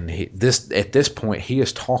 And at this point, he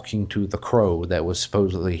is talking to the crow that was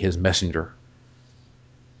supposedly his messenger.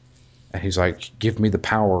 And he's like, give me the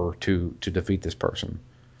power to defeat this person.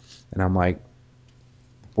 And I'm like,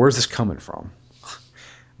 where's this coming from?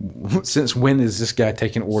 Since when is this guy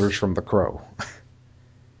taking orders from the crow?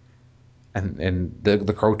 And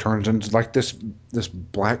the crow turns into like this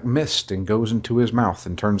black mist and goes into his mouth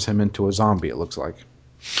and turns him into a zombie, it looks like.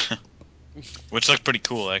 Which looked pretty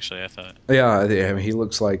cool, actually, I thought. Yeah, I mean, he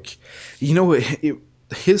looks like,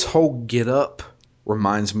 his whole get up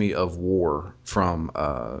reminds me of War from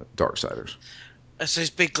Darksiders. That's those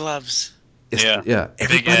big gloves. Yeah. Yeah,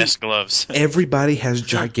 Big ass gloves. everybody has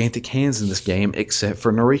gigantic hands in this game except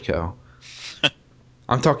for Noriko.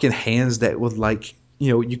 I'm talking hands that would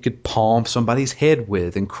you could palm somebody's head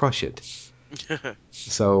with and crush it.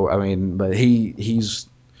 So I mean, but he's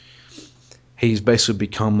basically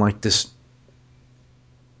become like this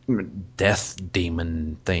death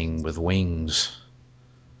demon thing with wings.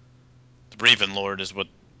 The Raven Lord is what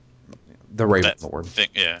The Raven that Lord, thing.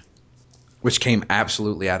 Yeah. which came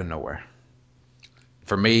absolutely out of nowhere.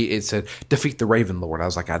 For me, it said defeat the Raven Lord. I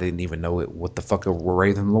was like, I didn't even know what the fuck a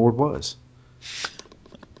Raven Lord was.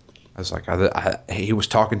 I was like, he was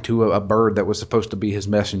talking to a bird that was supposed to be his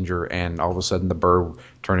messenger, and all of a sudden the bird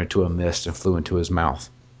turned into a mist and flew into his mouth.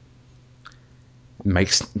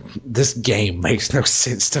 This game makes no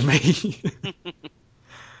sense to me.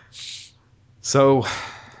 So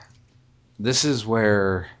this is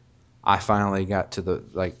where I finally got to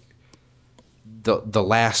the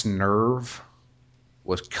last nerve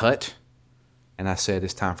was cut, and I said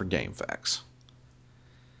it's time for GameFAQs.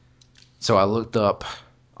 So I looked up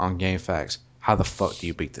on GameFAQs, how the fuck do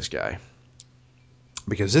you beat this guy?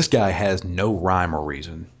 Because this guy has no rhyme or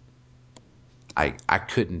reason. I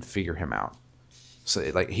couldn't figure him out. So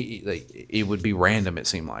it would be random. It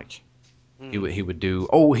seemed like he would do.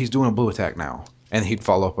 Oh, he's doing a blue attack now, and he'd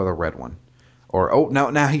follow up with a red one, or oh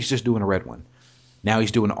now he's just doing a red one. Now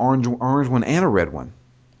he's doing an orange one and a red one.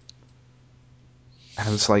 And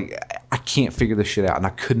I was like, I can't figure this shit out, and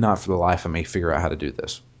I could not for the life of me figure out how to do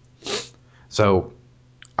this. So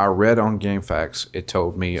I read on GameFAQs. It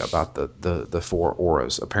told me about the 4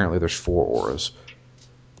 auras. Apparently, there's 4 auras.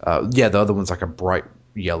 The other one's like a bright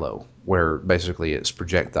yellow, where basically it's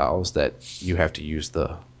projectiles that you have to use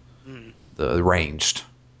the ranged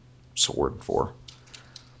sword for.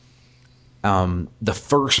 The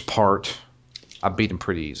first part, I beat him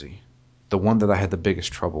pretty easy. The one that I had the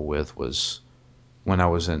biggest trouble with was when I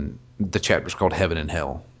was in the chapter's called Heaven and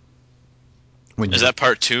Hell. Is that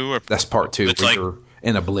part 2? Or that's part 2. It's Where like, you're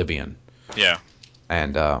in Oblivion. Yeah.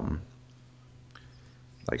 And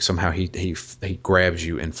like somehow he grabs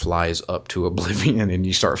you and flies up to Oblivion, and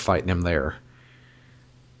you start fighting him there.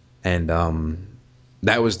 And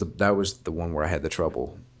that was the one where I had the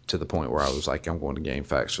trouble, to the point where I was like, I'm going to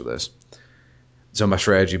GameFAQs for this. So my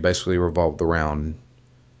strategy basically revolved around.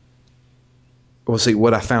 Well, see,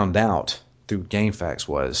 what I found out through GameFAQs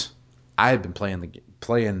was I had been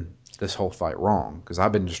playing this whole fight wrong, because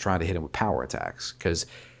I've been just trying to hit him with power attacks, because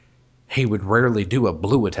he would rarely do a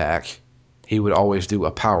blue attack. He would always do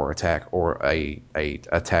a power attack or a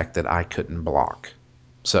attack that I couldn't block.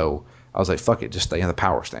 So I was like, fuck it, just stay in the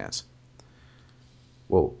power stance.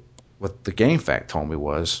 Well, what the GameFAQ told me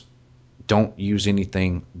was, don't use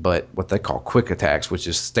anything but what they call quick attacks, which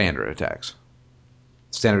is standard attacks.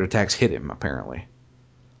 Standard attacks hit him, apparently.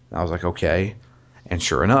 And I was like, okay. And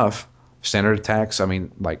sure enough, standard attacks, I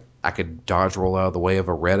mean, like, I could dodge roll out of the way of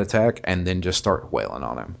a red attack and then just start wailing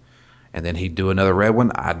on him. And then he'd do another red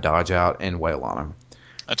one, I'd dodge out and wail on him.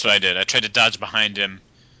 That's what I did. I tried to dodge behind him,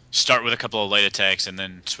 start with a couple of light attacks, and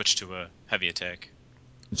then switch to a heavy attack.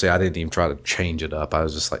 See, I didn't even try to change it up. I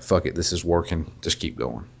was just like, fuck it, this is working. Just keep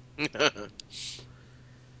going.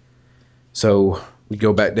 So we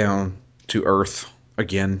go back down to Earth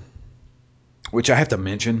again, which I have to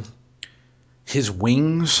mention, his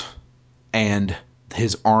wings and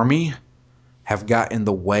his army have got in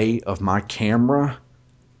the way of my camera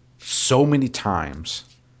so many times.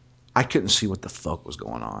 I couldn't see what the fuck was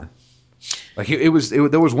going on. Like there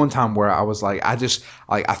was one time where I was like,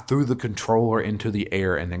 I threw the controller into the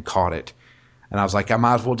air and then caught it, and I was like, I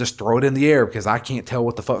might as well just throw it in the air because I can't tell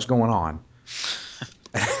what the fuck's going on.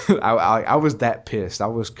 I was that pissed. I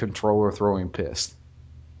was controller throwing pissed.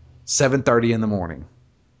 7:30 in the morning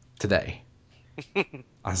today. I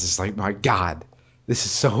was just like, my God, this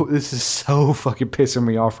is so fucking pissing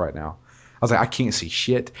me off right now. I was like, I can't see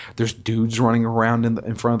shit. There's dudes running around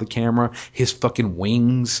in front of the camera. His fucking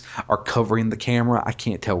wings are covering the camera. I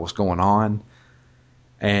can't tell what's going on.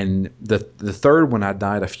 And the third one, I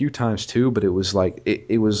died a few times too, but it was like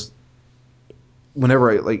it was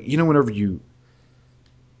whenever whenever you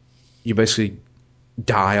basically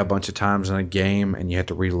die a bunch of times in a game and you have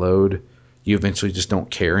to reload, you eventually just don't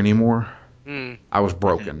care anymore. I was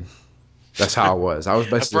broken. That's how I was. I was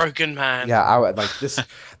basically a broken man. Yeah, this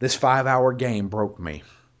 5-hour game broke me,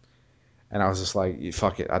 and I was just like,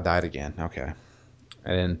 fuck it, I died again. Okay,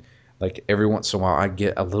 and then like every once in a while, I'd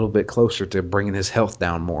get a little bit closer to bringing his health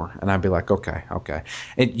down more, and I'd be like, okay.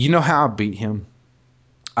 And you know how I beat him?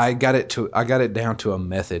 I got it down to a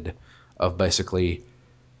method of basically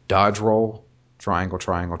dodge roll, triangle,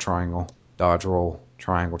 triangle, triangle, dodge roll,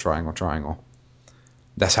 triangle, triangle, triangle.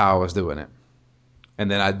 That's how I was doing it. And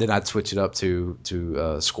then I'd switch it up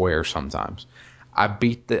to square sometimes.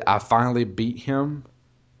 I finally beat him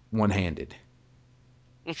one-handed.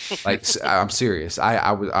 Like, I'm serious.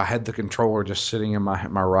 I had the controller just sitting in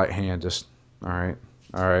my right hand, just all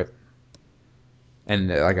right. And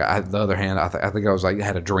like I had the other hand, I think I was like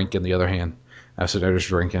had a drink in the other hand. I was sitting there just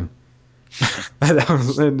drinking.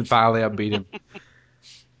 And finally I beat him.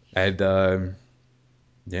 And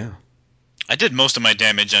yeah. I did most of my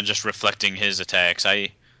damage on just reflecting his attacks.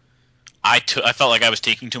 I felt like I was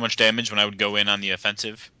taking too much damage when I would go in on the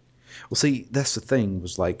offensive. Well, see, that's the thing,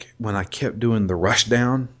 was like when I kept doing the rush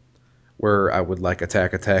down, where I would like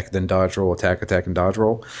attack, then dodge roll, attack, and dodge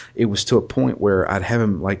roll. It was to a point where I'd have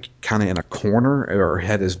him like kind of in a corner or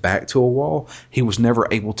had his back to a wall. He was never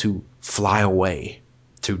able to fly away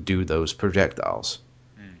to do those projectiles.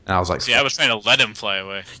 And And I was like, See, I was trying to let him fly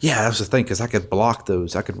away. yeah, that was the thing, because I could block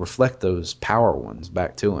those. I could reflect those power ones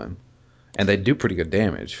back to him. And they do pretty good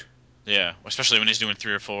damage. Yeah, especially when he's doing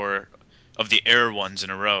 3 or 4 of the air ones in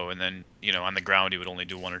a row, and then on the ground he would only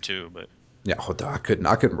do 1 or 2. But Yeah, I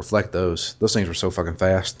couldn't reflect those. Those things were so fucking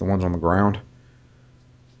fast. The ones on the ground,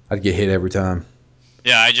 I'd get hit every time.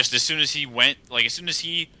 yeah, I just as soon as he went, like as soon as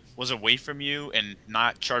he was away from you and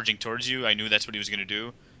not charging towards you, I knew that's what he was going to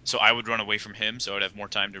do. So I would run away from him, so I'd have more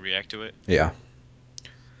time to react to it. Yeah.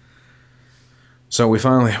 So we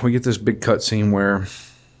get this big cutscene where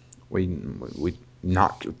we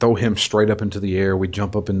throw him straight up into the air. We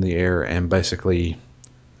jump up in the air and basically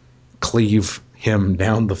cleave him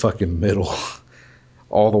down the fucking middle,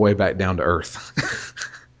 all the way back down to Earth.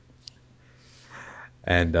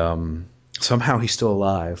 And somehow he's still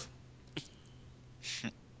alive.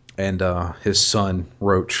 And his son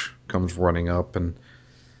Roach comes running up, and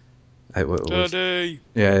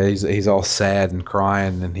yeah, he's all sad and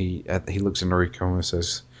crying, and he looks at Noriko and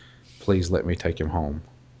says, "Please let me take him home."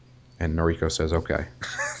 And Noriko says, "Okay."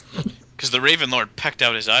 Because the Raven Lord pecked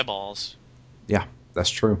out his eyeballs, Yeah, that's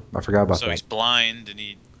true. I forgot about so that. he's blind, and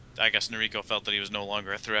I guess Noriko felt that he was no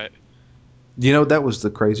longer a threat. That was the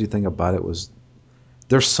crazy thing about it was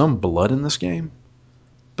there's some blood in this game,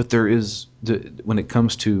 but there is when it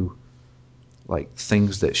comes to like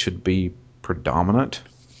things that should be predominant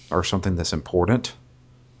or something that's important,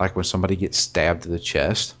 like when somebody gets stabbed to the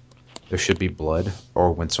chest, there should be blood,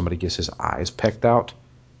 or when somebody gets his eyes pecked out,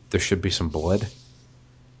 there should be some blood,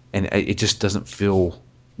 and it just doesn't feel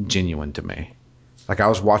genuine to me. Like I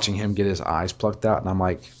was watching him get his eyes plucked out, and I'm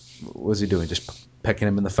like, "What's he doing? Just pecking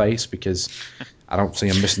him in the face?" Because I don't see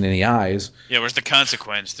him missing any eyes. Yeah, where's the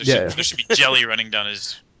consequence? Yeah, There should be jelly running down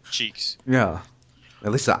his cheeks. yeah.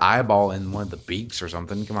 At least an eyeball in one of the beaks or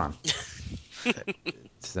something. Come on,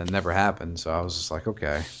 that never happened. So I was just like,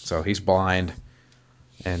 okay. So he's blind,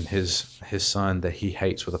 and his son that he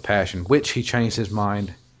hates with a passion, which he changed his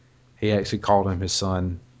mind. He actually called him his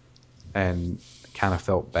son, and kind of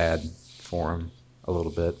felt bad for him a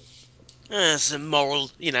little bit. It's a moral,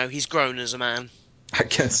 he's grown as a man. I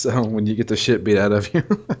guess so. When you get the shit beat out of you,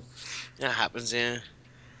 That happens, yeah.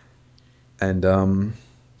 and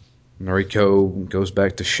Noriko goes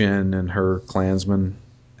back to Shin and her clansmen,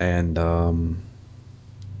 and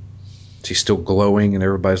she's still glowing, and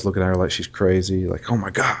everybody's looking at her like she's crazy, like, oh my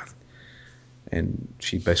god. And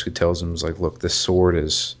she basically tells him, like, look, this sword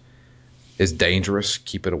is dangerous.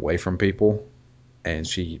 Keep it away from people. And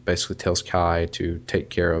she basically tells Kai to take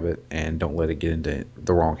care of it and don't let it get into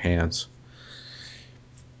the wrong hands.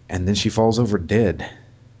 And then she falls over dead.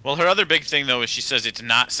 Well, her other big thing though is she says it's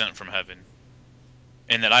not sent from heaven,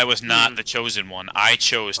 and that I was not the chosen one. I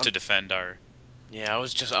chose to defend Yeah,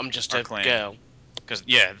 I'm just our a clan. girl. Because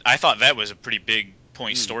yeah, I thought that was a pretty big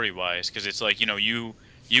point story wise. Because it's like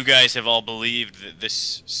you guys have all believed that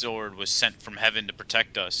this sword was sent from heaven to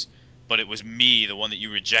protect us, but it was me, the one that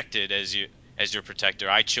you rejected as your protector.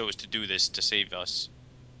 I chose to do this to save us.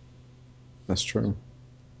 That's true.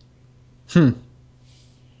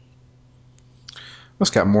 That's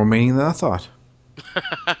got more meaning than I thought.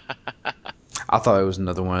 I thought it was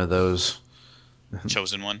another one of those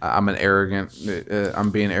Chosen one. I'm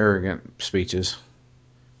being arrogant speeches.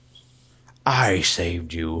 I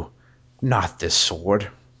saved you, not this sword.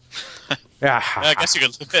 Yeah, I guess you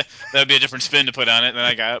could. That would be a different spin to put on it than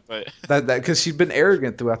I got, but that because she's been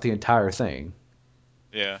arrogant throughout the entire thing.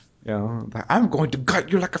 yeah. Like, I'm going to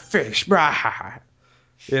gut you like a fish.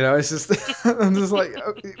 It's just I'm just like,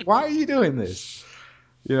 okay, why are you doing this?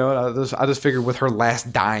 And I just figured with her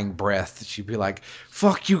last dying breath, she'd be like,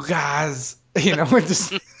 "Fuck you guys," and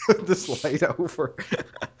just laid over.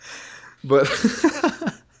 But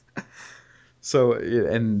so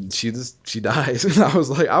and she dies, and I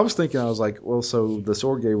was thinking, well, so the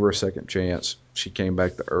sword gave her a second chance. She came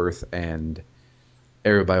back to Earth, and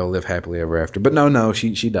everybody will live happily ever after. But no,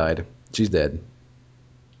 she died. She's dead.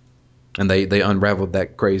 And they unraveled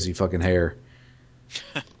that crazy fucking hair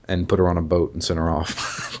and put her on a boat and sent her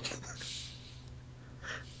off.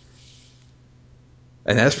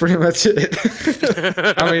 And that's pretty much it.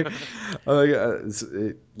 I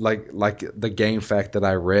mean, like the game fact that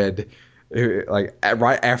I read,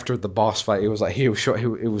 right after the boss fight, it was like it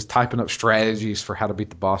was typing up strategies for how to beat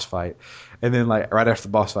the boss fight, and then like right after the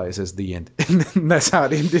boss fight, it says the end, and then that's how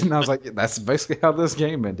it ended. And I was like, that's basically how this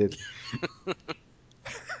game ended.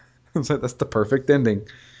 I was like, that's the perfect ending,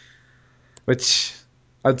 which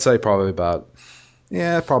I'd say probably about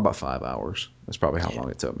 5 hours. That's probably how long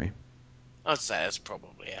it took me. I'd say that's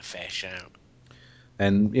probably a fair shout.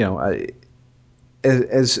 And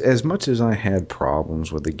as much as I had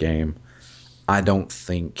problems with the game, I don't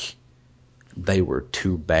think they were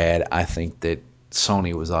too bad. I think that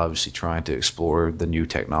Sony was obviously trying to explore the new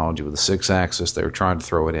technology with the six axis. They were trying to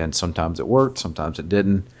throw it in. Sometimes it worked, sometimes it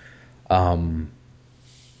didn't. Um,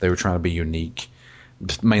 they were trying to be unique,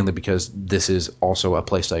 mainly because this is also a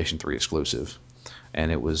PlayStation 3 exclusive,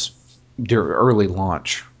 and it was during early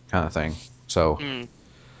launch kind of thing. So Mm.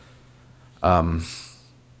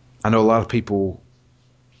 I know a lot of people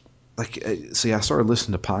see. I started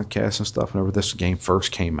listening to podcasts and stuff whenever this game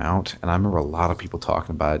first came out, and I remember a lot of people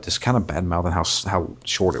talking about it, just kind of bad mouthing how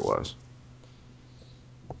short it was.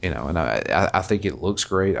 And I think it looks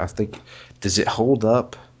great. I think does it hold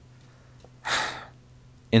up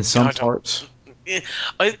in some I don't. parts? Yeah,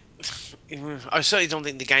 I I certainly don't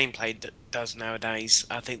think the gameplay does nowadays.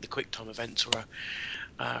 I think the quick time events are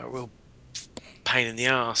a real pain in the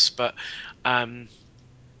ass, but um,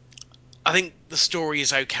 I think the story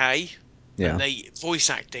is okay, and Yeah, the voice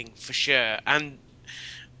acting for sure, and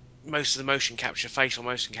most of the motion capture, facial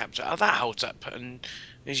motion capture, that holds up. And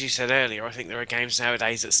as you said earlier, I think there are games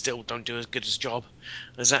nowadays that still don't do as good a job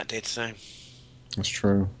as that did. So, that's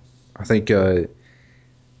true. I think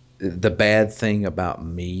the bad thing about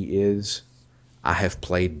me is I have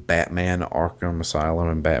played Batman Arkham Asylum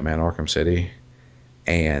and Batman Arkham City,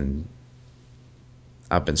 and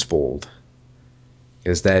I've been spoiled.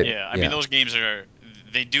 Is that Yeah, I mean yeah those games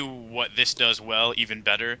they do what this does well, even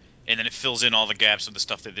better, and then it fills in all the gaps of the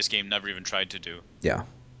stuff that this game never even tried to do. yeah?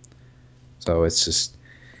 So it's just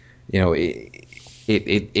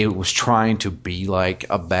it was trying to be like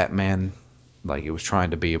a Batman, like it was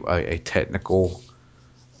trying to be a technical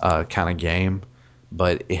kind of game,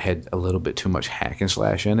 but it had a little bit too much hack and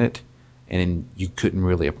slash in it, and you couldn't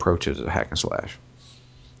really approach it as a hack and slash,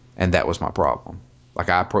 and that was my problem. Like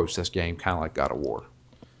I approached this game kind of like God of War,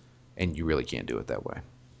 and you really can't do it that way.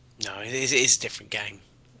 no, it is a different game.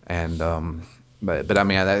 And but I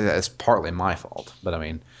mean that's partly my fault, but I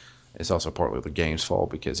mean it's also partly the game's fault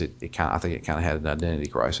because it kind I think it kind of had an identity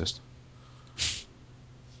crisis.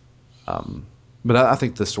 But I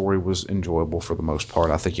think the story was enjoyable for the most part.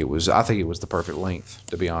 I think it was the perfect length,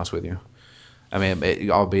 to be honest with you. I mean,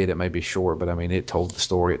 albeit it may be short, but I mean, it told the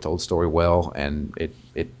story. It told the story well, and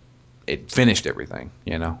it finished everything.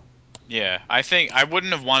 Yeah, I think I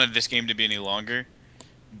wouldn't have wanted this game to be any longer,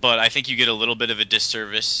 but I think you get a little bit of a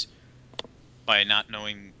disservice by not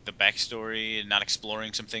knowing the backstory and not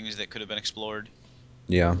exploring some things that could have been explored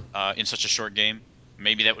Yeah, in such a short game.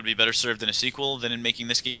 Maybe that would be better served in a sequel than in making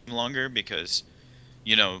this game longer because,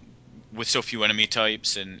 you know, with so few enemy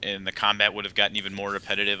types and the combat would have gotten even more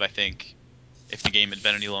repetitive, I think, if the game had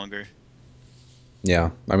been any longer. yeah.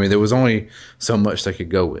 I mean, there was only so much they could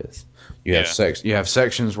go with. Yeah, You have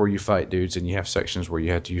sections where you fight dudes, and you have sections where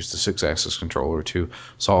you have to use the six-axis controller to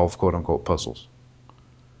solve quote unquote puzzles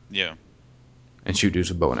yeah. and shoot dudes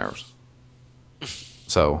with bow and arrows.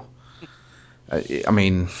 So, I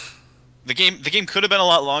mean, The game could have been a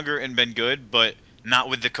lot longer and been good, but not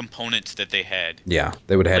with the components that they had. yeah,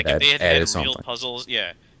 they would have Like if had they had had added real something. puzzles,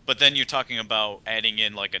 yeah. But then you're talking about adding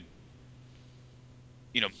in like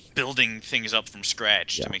building things up from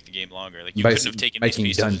scratch Yeah, to make the game longer. Like you couldn't basic have taken these making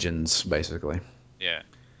pieces. dungeons basically. Yeah.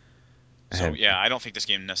 So And yeah, I don't think this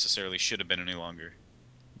game necessarily should have been any longer.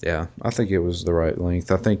 yeah, I think it was the right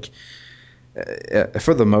length. I think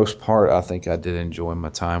for the most part, I think I did enjoy my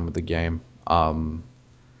time with the game.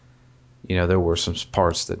 There were some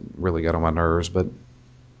parts that really got on my nerves, but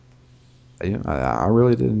I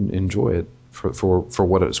really did enjoy it for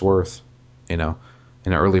what it's worth. You know,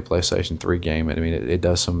 in an early PlayStation 3 game, I mean, it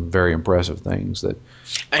does some very impressive things that,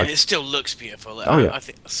 And like, it still looks beautiful. oh yeah, I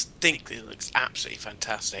think it looks absolutely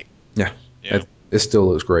fantastic. yeah, Yeah. it still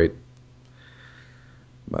looks great.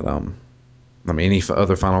 But I mean, any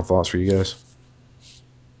other final thoughts for you guys?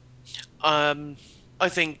 Um, I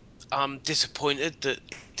think I'm disappointed that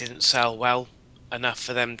it didn't sell well enough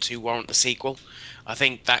for them to warrant the sequel. I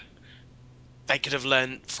think that they could have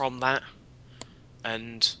learned from that,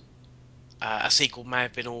 and a sequel may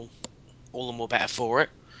have been all the more better for it.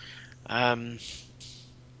 Um,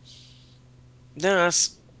 no,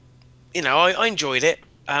 I enjoyed it.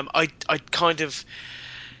 I kind of,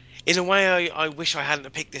 in a way, I wish I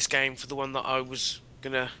hadn't picked this game for the one that I was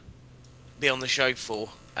gonna be on the show for,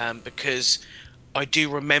 because I do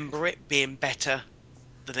remember it being better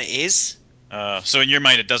than it is. So in your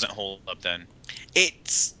mind, it doesn't hold up then,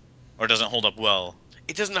 It's or doesn't hold up well.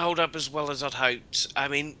 it doesn't hold up as well as I'd hoped. I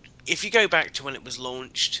mean, if you go back to when it was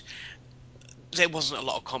launched, there wasn't a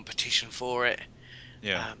lot of competition for it.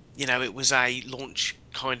 Yeah. It was a launch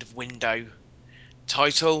kind of window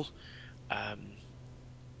title. Um,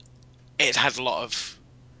 it had a lot of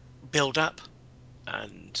build up,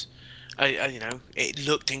 and You know, it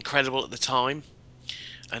looked incredible at the time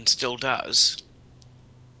and still does.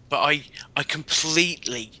 But I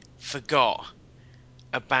completely forgot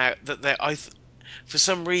about that. For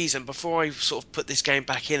some reason, before I sort of put this game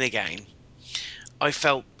back in again, I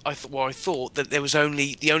thought that there was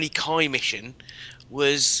only the only Kai mission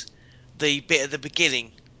was the bit at the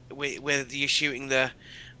beginning where you're shooting the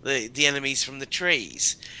enemies from the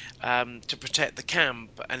trees to protect the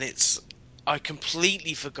camp, and it's I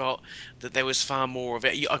completely forgot that there was far more of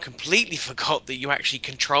it. I completely forgot that you actually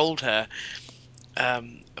controlled her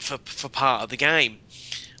for part of the game,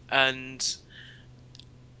 and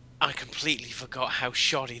I completely forgot how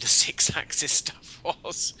shoddy the six-axis stuff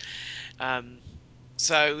was. Um,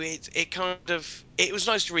 so it kind of it was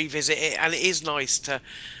nice to revisit it, and it is nice to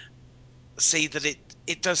see that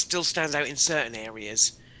it does still stand out in certain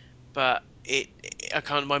areas, but I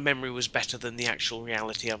kind of my memory was better than the actual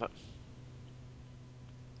reality of it.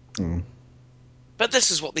 Mm, But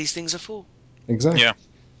this is what these things are for. exactly. Yeah.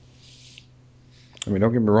 I mean,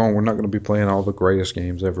 don't get me wrong. We're not going to be playing all the greatest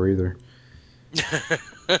games ever either.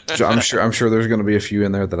 So I'm sure there's going to be a few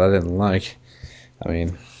in there that I didn't like. I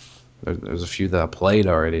mean, there's a few that I played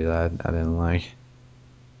already that I didn't like,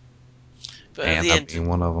 But and that being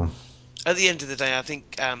one of them. at the end of the day, I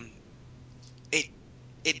think it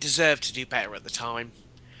it deserved to do better at the time.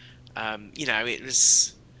 You know, it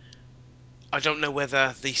was. I don't know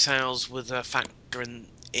whether the sales was a factor in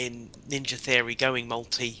Ninja Theory going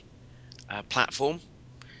multi platform.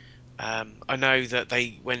 I know that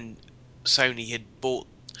when Sony had bought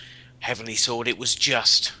Heavenly Sword, it was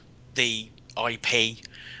just the IP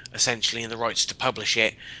essentially and the rights to publish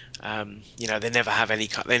it. You know, they never had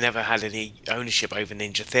any ownership over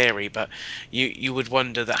Ninja Theory, but you would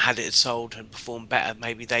wonder that had it sold and performed better,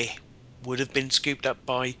 maybe they would have been scooped up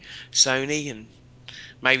by Sony, and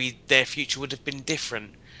maybe their future would have been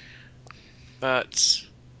different. But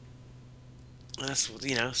that's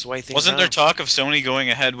the way things Wasn't there are. talk of Sony going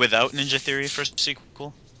ahead without Ninja Theory for a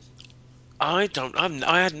sequel? I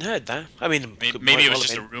hadn't heard that. I mean, Maybe might it was well have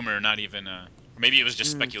just a been. rumor, not even or maybe it was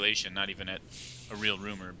just Mm. speculation, not even a real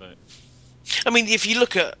rumor. But I mean, if you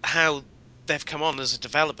look at how they've come on as a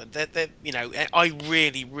developer, I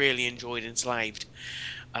really, really enjoyed Enslaved.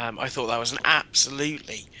 I thought that was an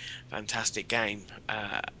absolutely fantastic game.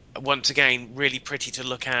 Once again, really pretty to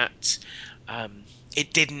look at.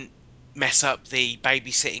 It didn't mess up the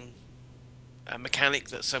babysitting mechanic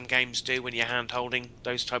that some games do when you're hand holding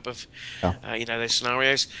those type of, Yeah, those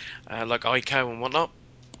scenarios, like Ico and whatnot.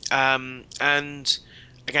 And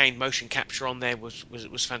again, motion capture on there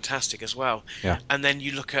was fantastic as well. yeah, And then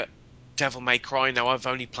you look at Devil May Cry. Now, I've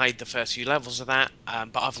only played the first few levels of that,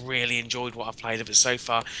 but I've really enjoyed what I've played of it so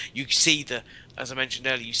far. You see as I mentioned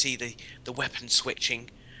earlier, you see the weapon switching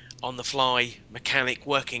on the fly mechanic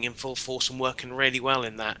working in full force and working really well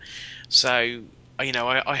in that. So,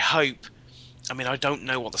 I hope. I mean, I don't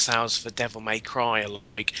know what the sales for Devil May Cry are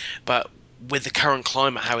like, but with the current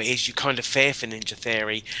climate how it is, you kind of fear for Ninja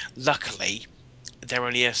Theory. Luckily, they're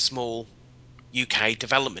only a small UK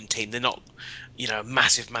development team. They're not, a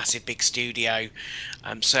massive, massive big studio.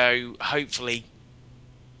 So hopefully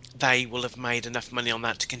they will have made enough money on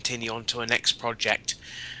that to continue on to a next project.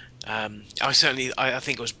 I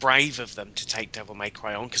think it was brave of them to take Devil May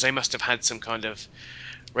Cry on because they must have had some kind of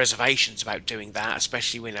reservations about doing that,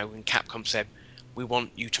 especially when Capcom said we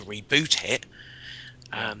want you to reboot it.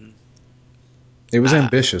 yeah, Um, it was uh,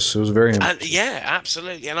 ambitious. It was very and ambitious. yeah,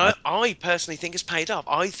 absolutely. And I, I personally think it's paid off.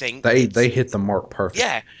 I think they it's hit the mark perfect.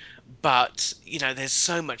 yeah, but there's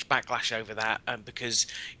so much backlash over that, because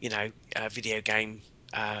video game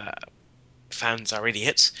uh, fans are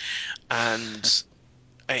idiots, and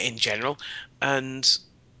in general, and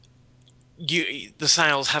the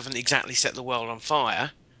sales haven't exactly set the world on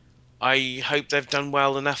fire. I hope they've done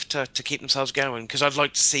well enough to keep themselves going, because I'd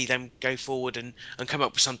like to see them go forward and come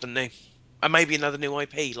up with something new, and maybe another new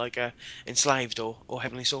IP like Enslaved or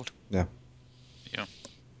Heavenly Sword. Yeah, yeah.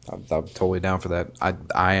 I'm totally down for that.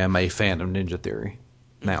 I am a fan of Ninja Theory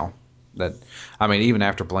Mm, now. That I mean, even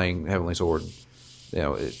after playing Heavenly Sword,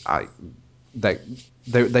 I that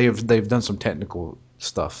they've done some technical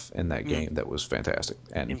stuff in that mm. game that was fantastic.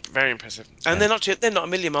 And Very impressive, and and they're not a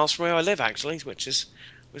million miles from where I live actually, which is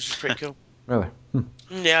pretty cool. really,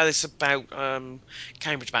 Yeah, it's about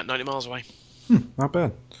Cambridge, about 90 miles away. not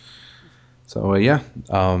bad. So yeah,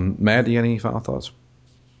 Matt, do you have any final thoughts?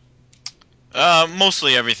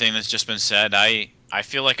 Mostly everything that's just been said. I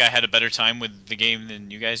feel like I had a better time with the game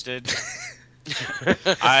than you guys did.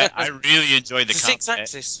 I It's really enjoyed the a six combat,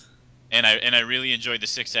 axis. and I really enjoyed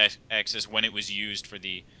the axis when it was used for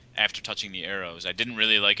the after touching the arrows. I didn't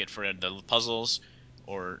really like it for the puzzles.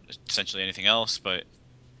 or essentially anything else, but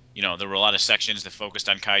there were a lot of sections that focused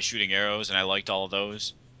on Kai shooting arrows, and I liked all of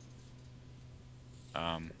those.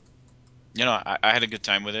 Um, I had a good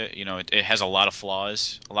time with it. It has a lot of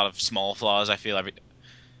flaws, a lot of small flaws. I feel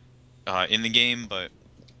in the game, but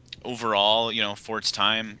overall, for its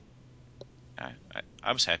time,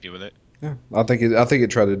 I was happy with it. Yeah, I think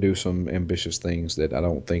it tried to do some ambitious things that I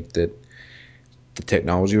don't think that the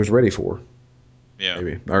technology was ready for. Yeah.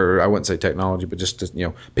 Maybe, or I wouldn't say technology, but just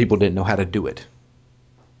people didn't know how to do it,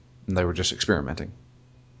 and they were just experimenting.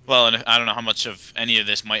 Well, and I don't know how much of any of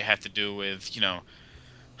this might have to do with,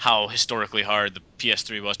 how historically hard the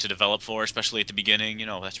PS3 was to develop for, especially at the beginning.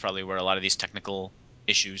 That's probably where a lot of these technical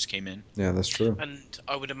issues came in. Yeah, that's true. And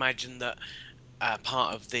I would imagine that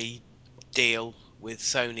part of the deal with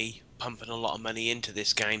Sony pumping a lot of money into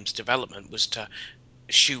this game's development was to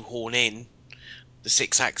shoehorn in the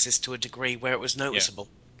six-axis to a degree where it was Yeah, noticeable.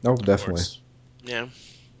 Oh, of definitely. course. Yeah.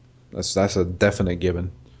 That's a definite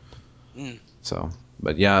given. Mm. So,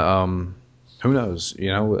 but yeah, who knows?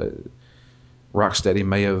 Rocksteady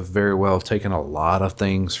may have very well taken a lot of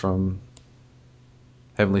things from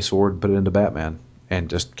Heavenly Sword, put it into Batman, and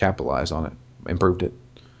just capitalized on it, improved it.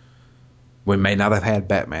 We may not have had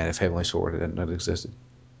Batman if Heavenly Sword hadn't existed.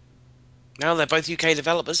 Now they're both UK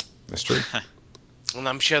developers, That's true. and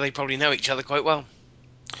I'm sure they probably know each other quite well.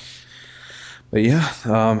 But yeah,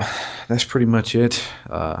 that's pretty much it.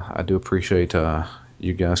 I do appreciate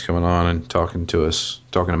you guys coming on and talking to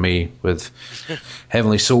me with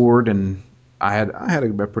Heavenly Sword, and I had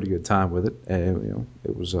a pretty good time with it.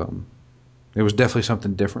 It was definitely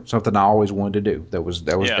something different, something I always wanted to do. That was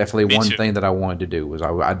Yeah, definitely me one too. thing that I wanted to do was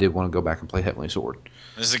I did want to go back and play Heavenly Sword.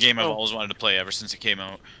 This is a game I've Oh, always wanted to play ever since it came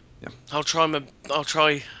out. Yeah. I'll try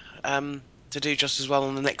to do just as well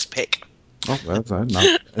on the next pick. Oh,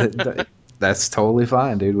 that's totally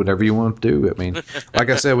fine, dude. Whatever you want to do. I mean, like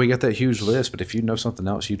I said, we got that huge list, but if you know something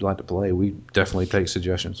else you'd like to play, we definitely take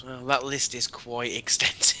suggestions. Well, that list is quite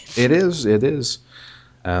extensive. It is. It is.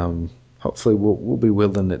 Hopefully, we'll be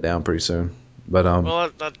whittling it down pretty soon. But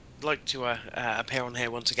Well, I'd like to appear on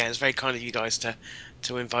here once again. It's very kind of you guys to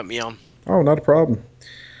invite me on. oh, not a problem.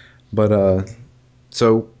 But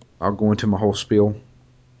so I'll go into my whole spiel.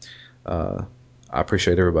 I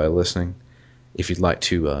appreciate everybody listening. If you'd like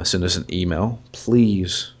to send us an email,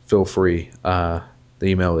 please feel free. The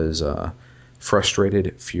email is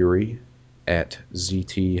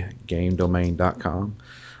frustratedfury@ztgamedomain.com.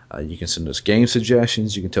 You can send us game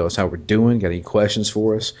suggestions. You can tell us how we're doing. Got any questions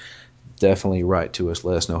for us? Definitely write to us.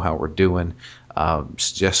 Let us know how we're doing.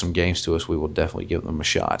 Suggest some games to us. We will definitely give them a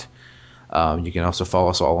shot. You can also follow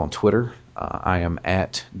us all on Twitter. I am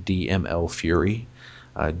at DMLFury.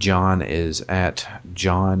 John is at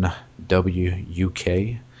John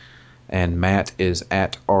WUK, and Matt is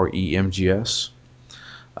at REMGS.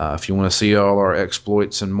 If you want to see all our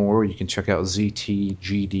exploits and more, you can check out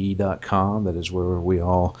ztgd.com. That is where we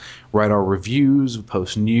all write our reviews,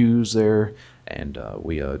 post news there, and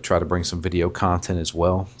we try to bring some video content as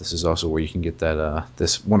well. This is also where you can get that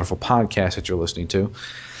this wonderful podcast that you're listening to.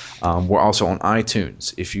 We're also on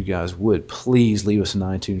iTunes. If you guys would, please leave us an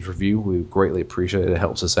iTunes review. We would greatly appreciate it. It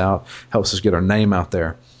helps us out, helps us get our name out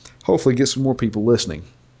there. Hopefully get some more people listening.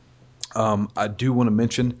 I do want to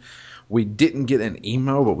mention we didn't get an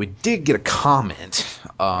email, but we did get a comment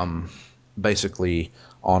basically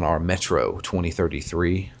on our Metro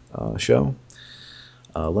 2033 show.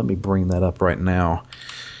 Let me bring that up right now.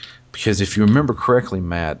 Because if you remember correctly,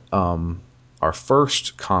 Matt, our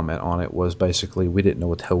first comment on it was basically we didn't know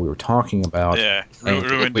what the hell we were talking about. Yeah, And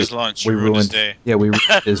ruined his lunch, we ruined his ruined, day. yeah, we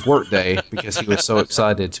ruined his work day because he was so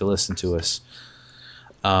excited to listen to us.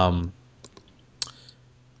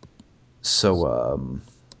 So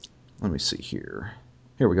let me see here.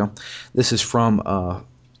 Here we go. This is from,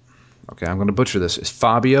 okay, I'm going to butcher this. It's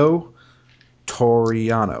Fabio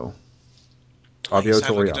Toriano. You Fabio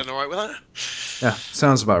sound like you're Toriano. doing all right with that. Yeah,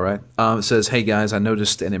 sounds about right. It says, "Hey guys, I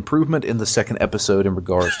noticed an improvement in the second episode in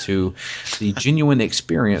regards to the genuine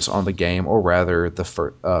experience on the game, or rather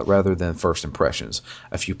rather than first impressions.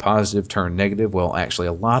 A few positive turned negative. Well, actually,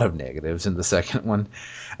 a lot of negatives in the second one,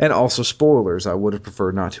 and also spoilers. I would have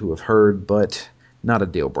preferred not to have heard, but not a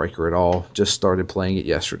deal breaker at all. Just started playing it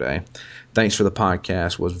yesterday. Thanks for the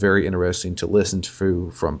podcast. Was very interesting to listen to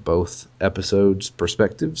from both episodes'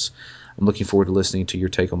 perspectives." I'm looking forward to listening to your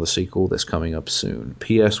take on the sequel that's coming up soon.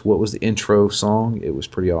 P.S. What was the intro song? It was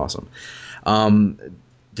pretty awesome.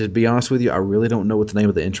 To be honest with you, I really don't know what the name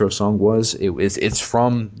of the intro song was. It's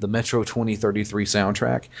from the Metro 2033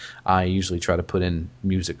 soundtrack. I usually try to put in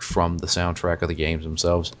music from the soundtrack of the games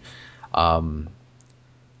themselves.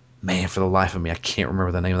 Man, for the life of me, I can't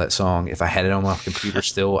remember the name of that song. If I had it on my computer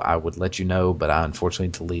still, I would let you know, but I unfortunately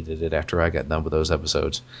deleted it after I got done with those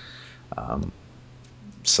episodes.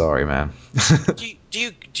 Sorry, man.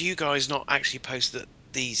 Do you guys not actually post that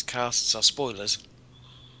these casts are spoilers?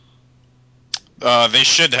 They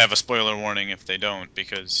should have a spoiler warning if they don't,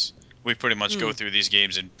 because we pretty much go through these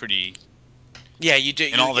games in Yeah, you do.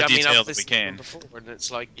 in all the I mean, detail I've that we listened to them can. before, and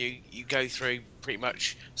it's like you go through pretty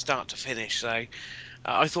much start to finish. So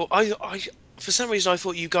I thought I for some reason I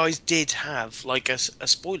thought you guys did have like a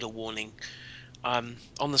spoiler warning on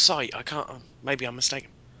the site. I can't. Maybe I'm mistaken.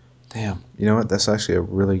 Damn. You know what? That's actually a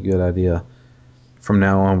really good idea. From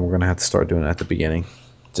now on, we're going to have to start doing it at the beginning.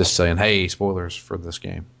 Just saying, hey, spoilers for this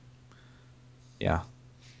game. Yeah.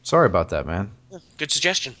 Sorry about that, man. Good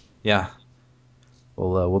suggestion. Yeah.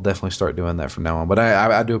 We'll definitely start doing that from now on. But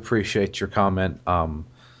I do appreciate your comment.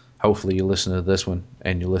 Hopefully you listen to this one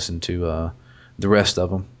and you listen to the rest of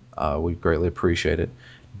them. We greatly appreciate it.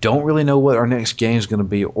 Don't really know what our next game is going to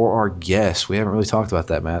be or our guest. We haven't really talked about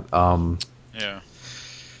that, Matt. Yeah.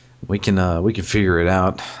 We can figure it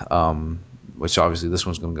out. Which obviously this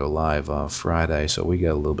one's going to go live Friday, so we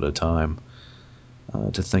got a little bit of time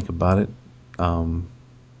to think about it.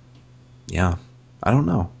 Yeah, I don't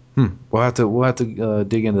know. We'll have to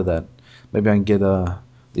dig into that. Maybe I can get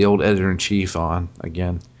the old editor in chief on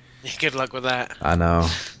again. Good luck with that. I know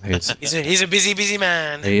He's a busy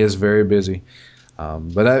man. he is very busy.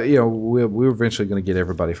 But we're eventually going to get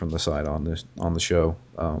everybody from the side on the show.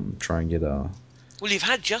 Try and get Well, you've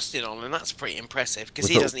had Justin on, and that's pretty impressive because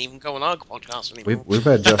he We've doesn't even go on our podcast anymore. we've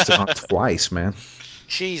had Justin on twice, man.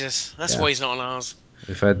 Jesus, that's Yeah. why he's not on ours.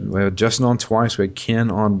 We had Justin on twice, we had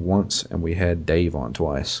Ken on once, and we had Dave on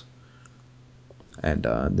twice. And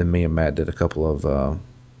then me and Matt did a couple of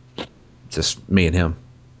just me and him.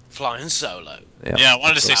 Flying solo. Yeah, I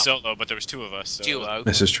wanted to say Wow. solo, but there was two of us. So Duo.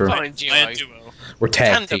 This is true. Flying duo. Flying duo. We're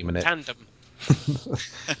tag teaming it. Tandem.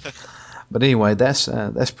 But anyway, that's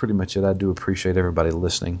pretty much it. I do appreciate everybody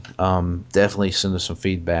listening. Definitely send us some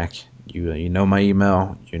feedback. You know my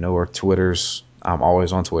email. You know our Twitters. I'm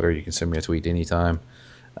always on Twitter. You can send me a tweet anytime.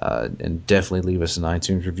 And definitely leave us an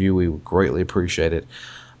iTunes review. We would greatly appreciate it.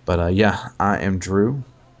 But yeah, I am Drew.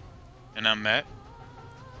 And I'm Matt.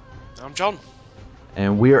 I'm John.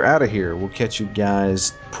 And we are out of here. We'll catch you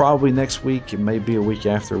guys probably next week. It may be a week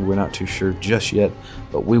after. We're not too sure just yet.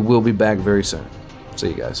 But we will be back very soon. See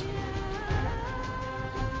you guys.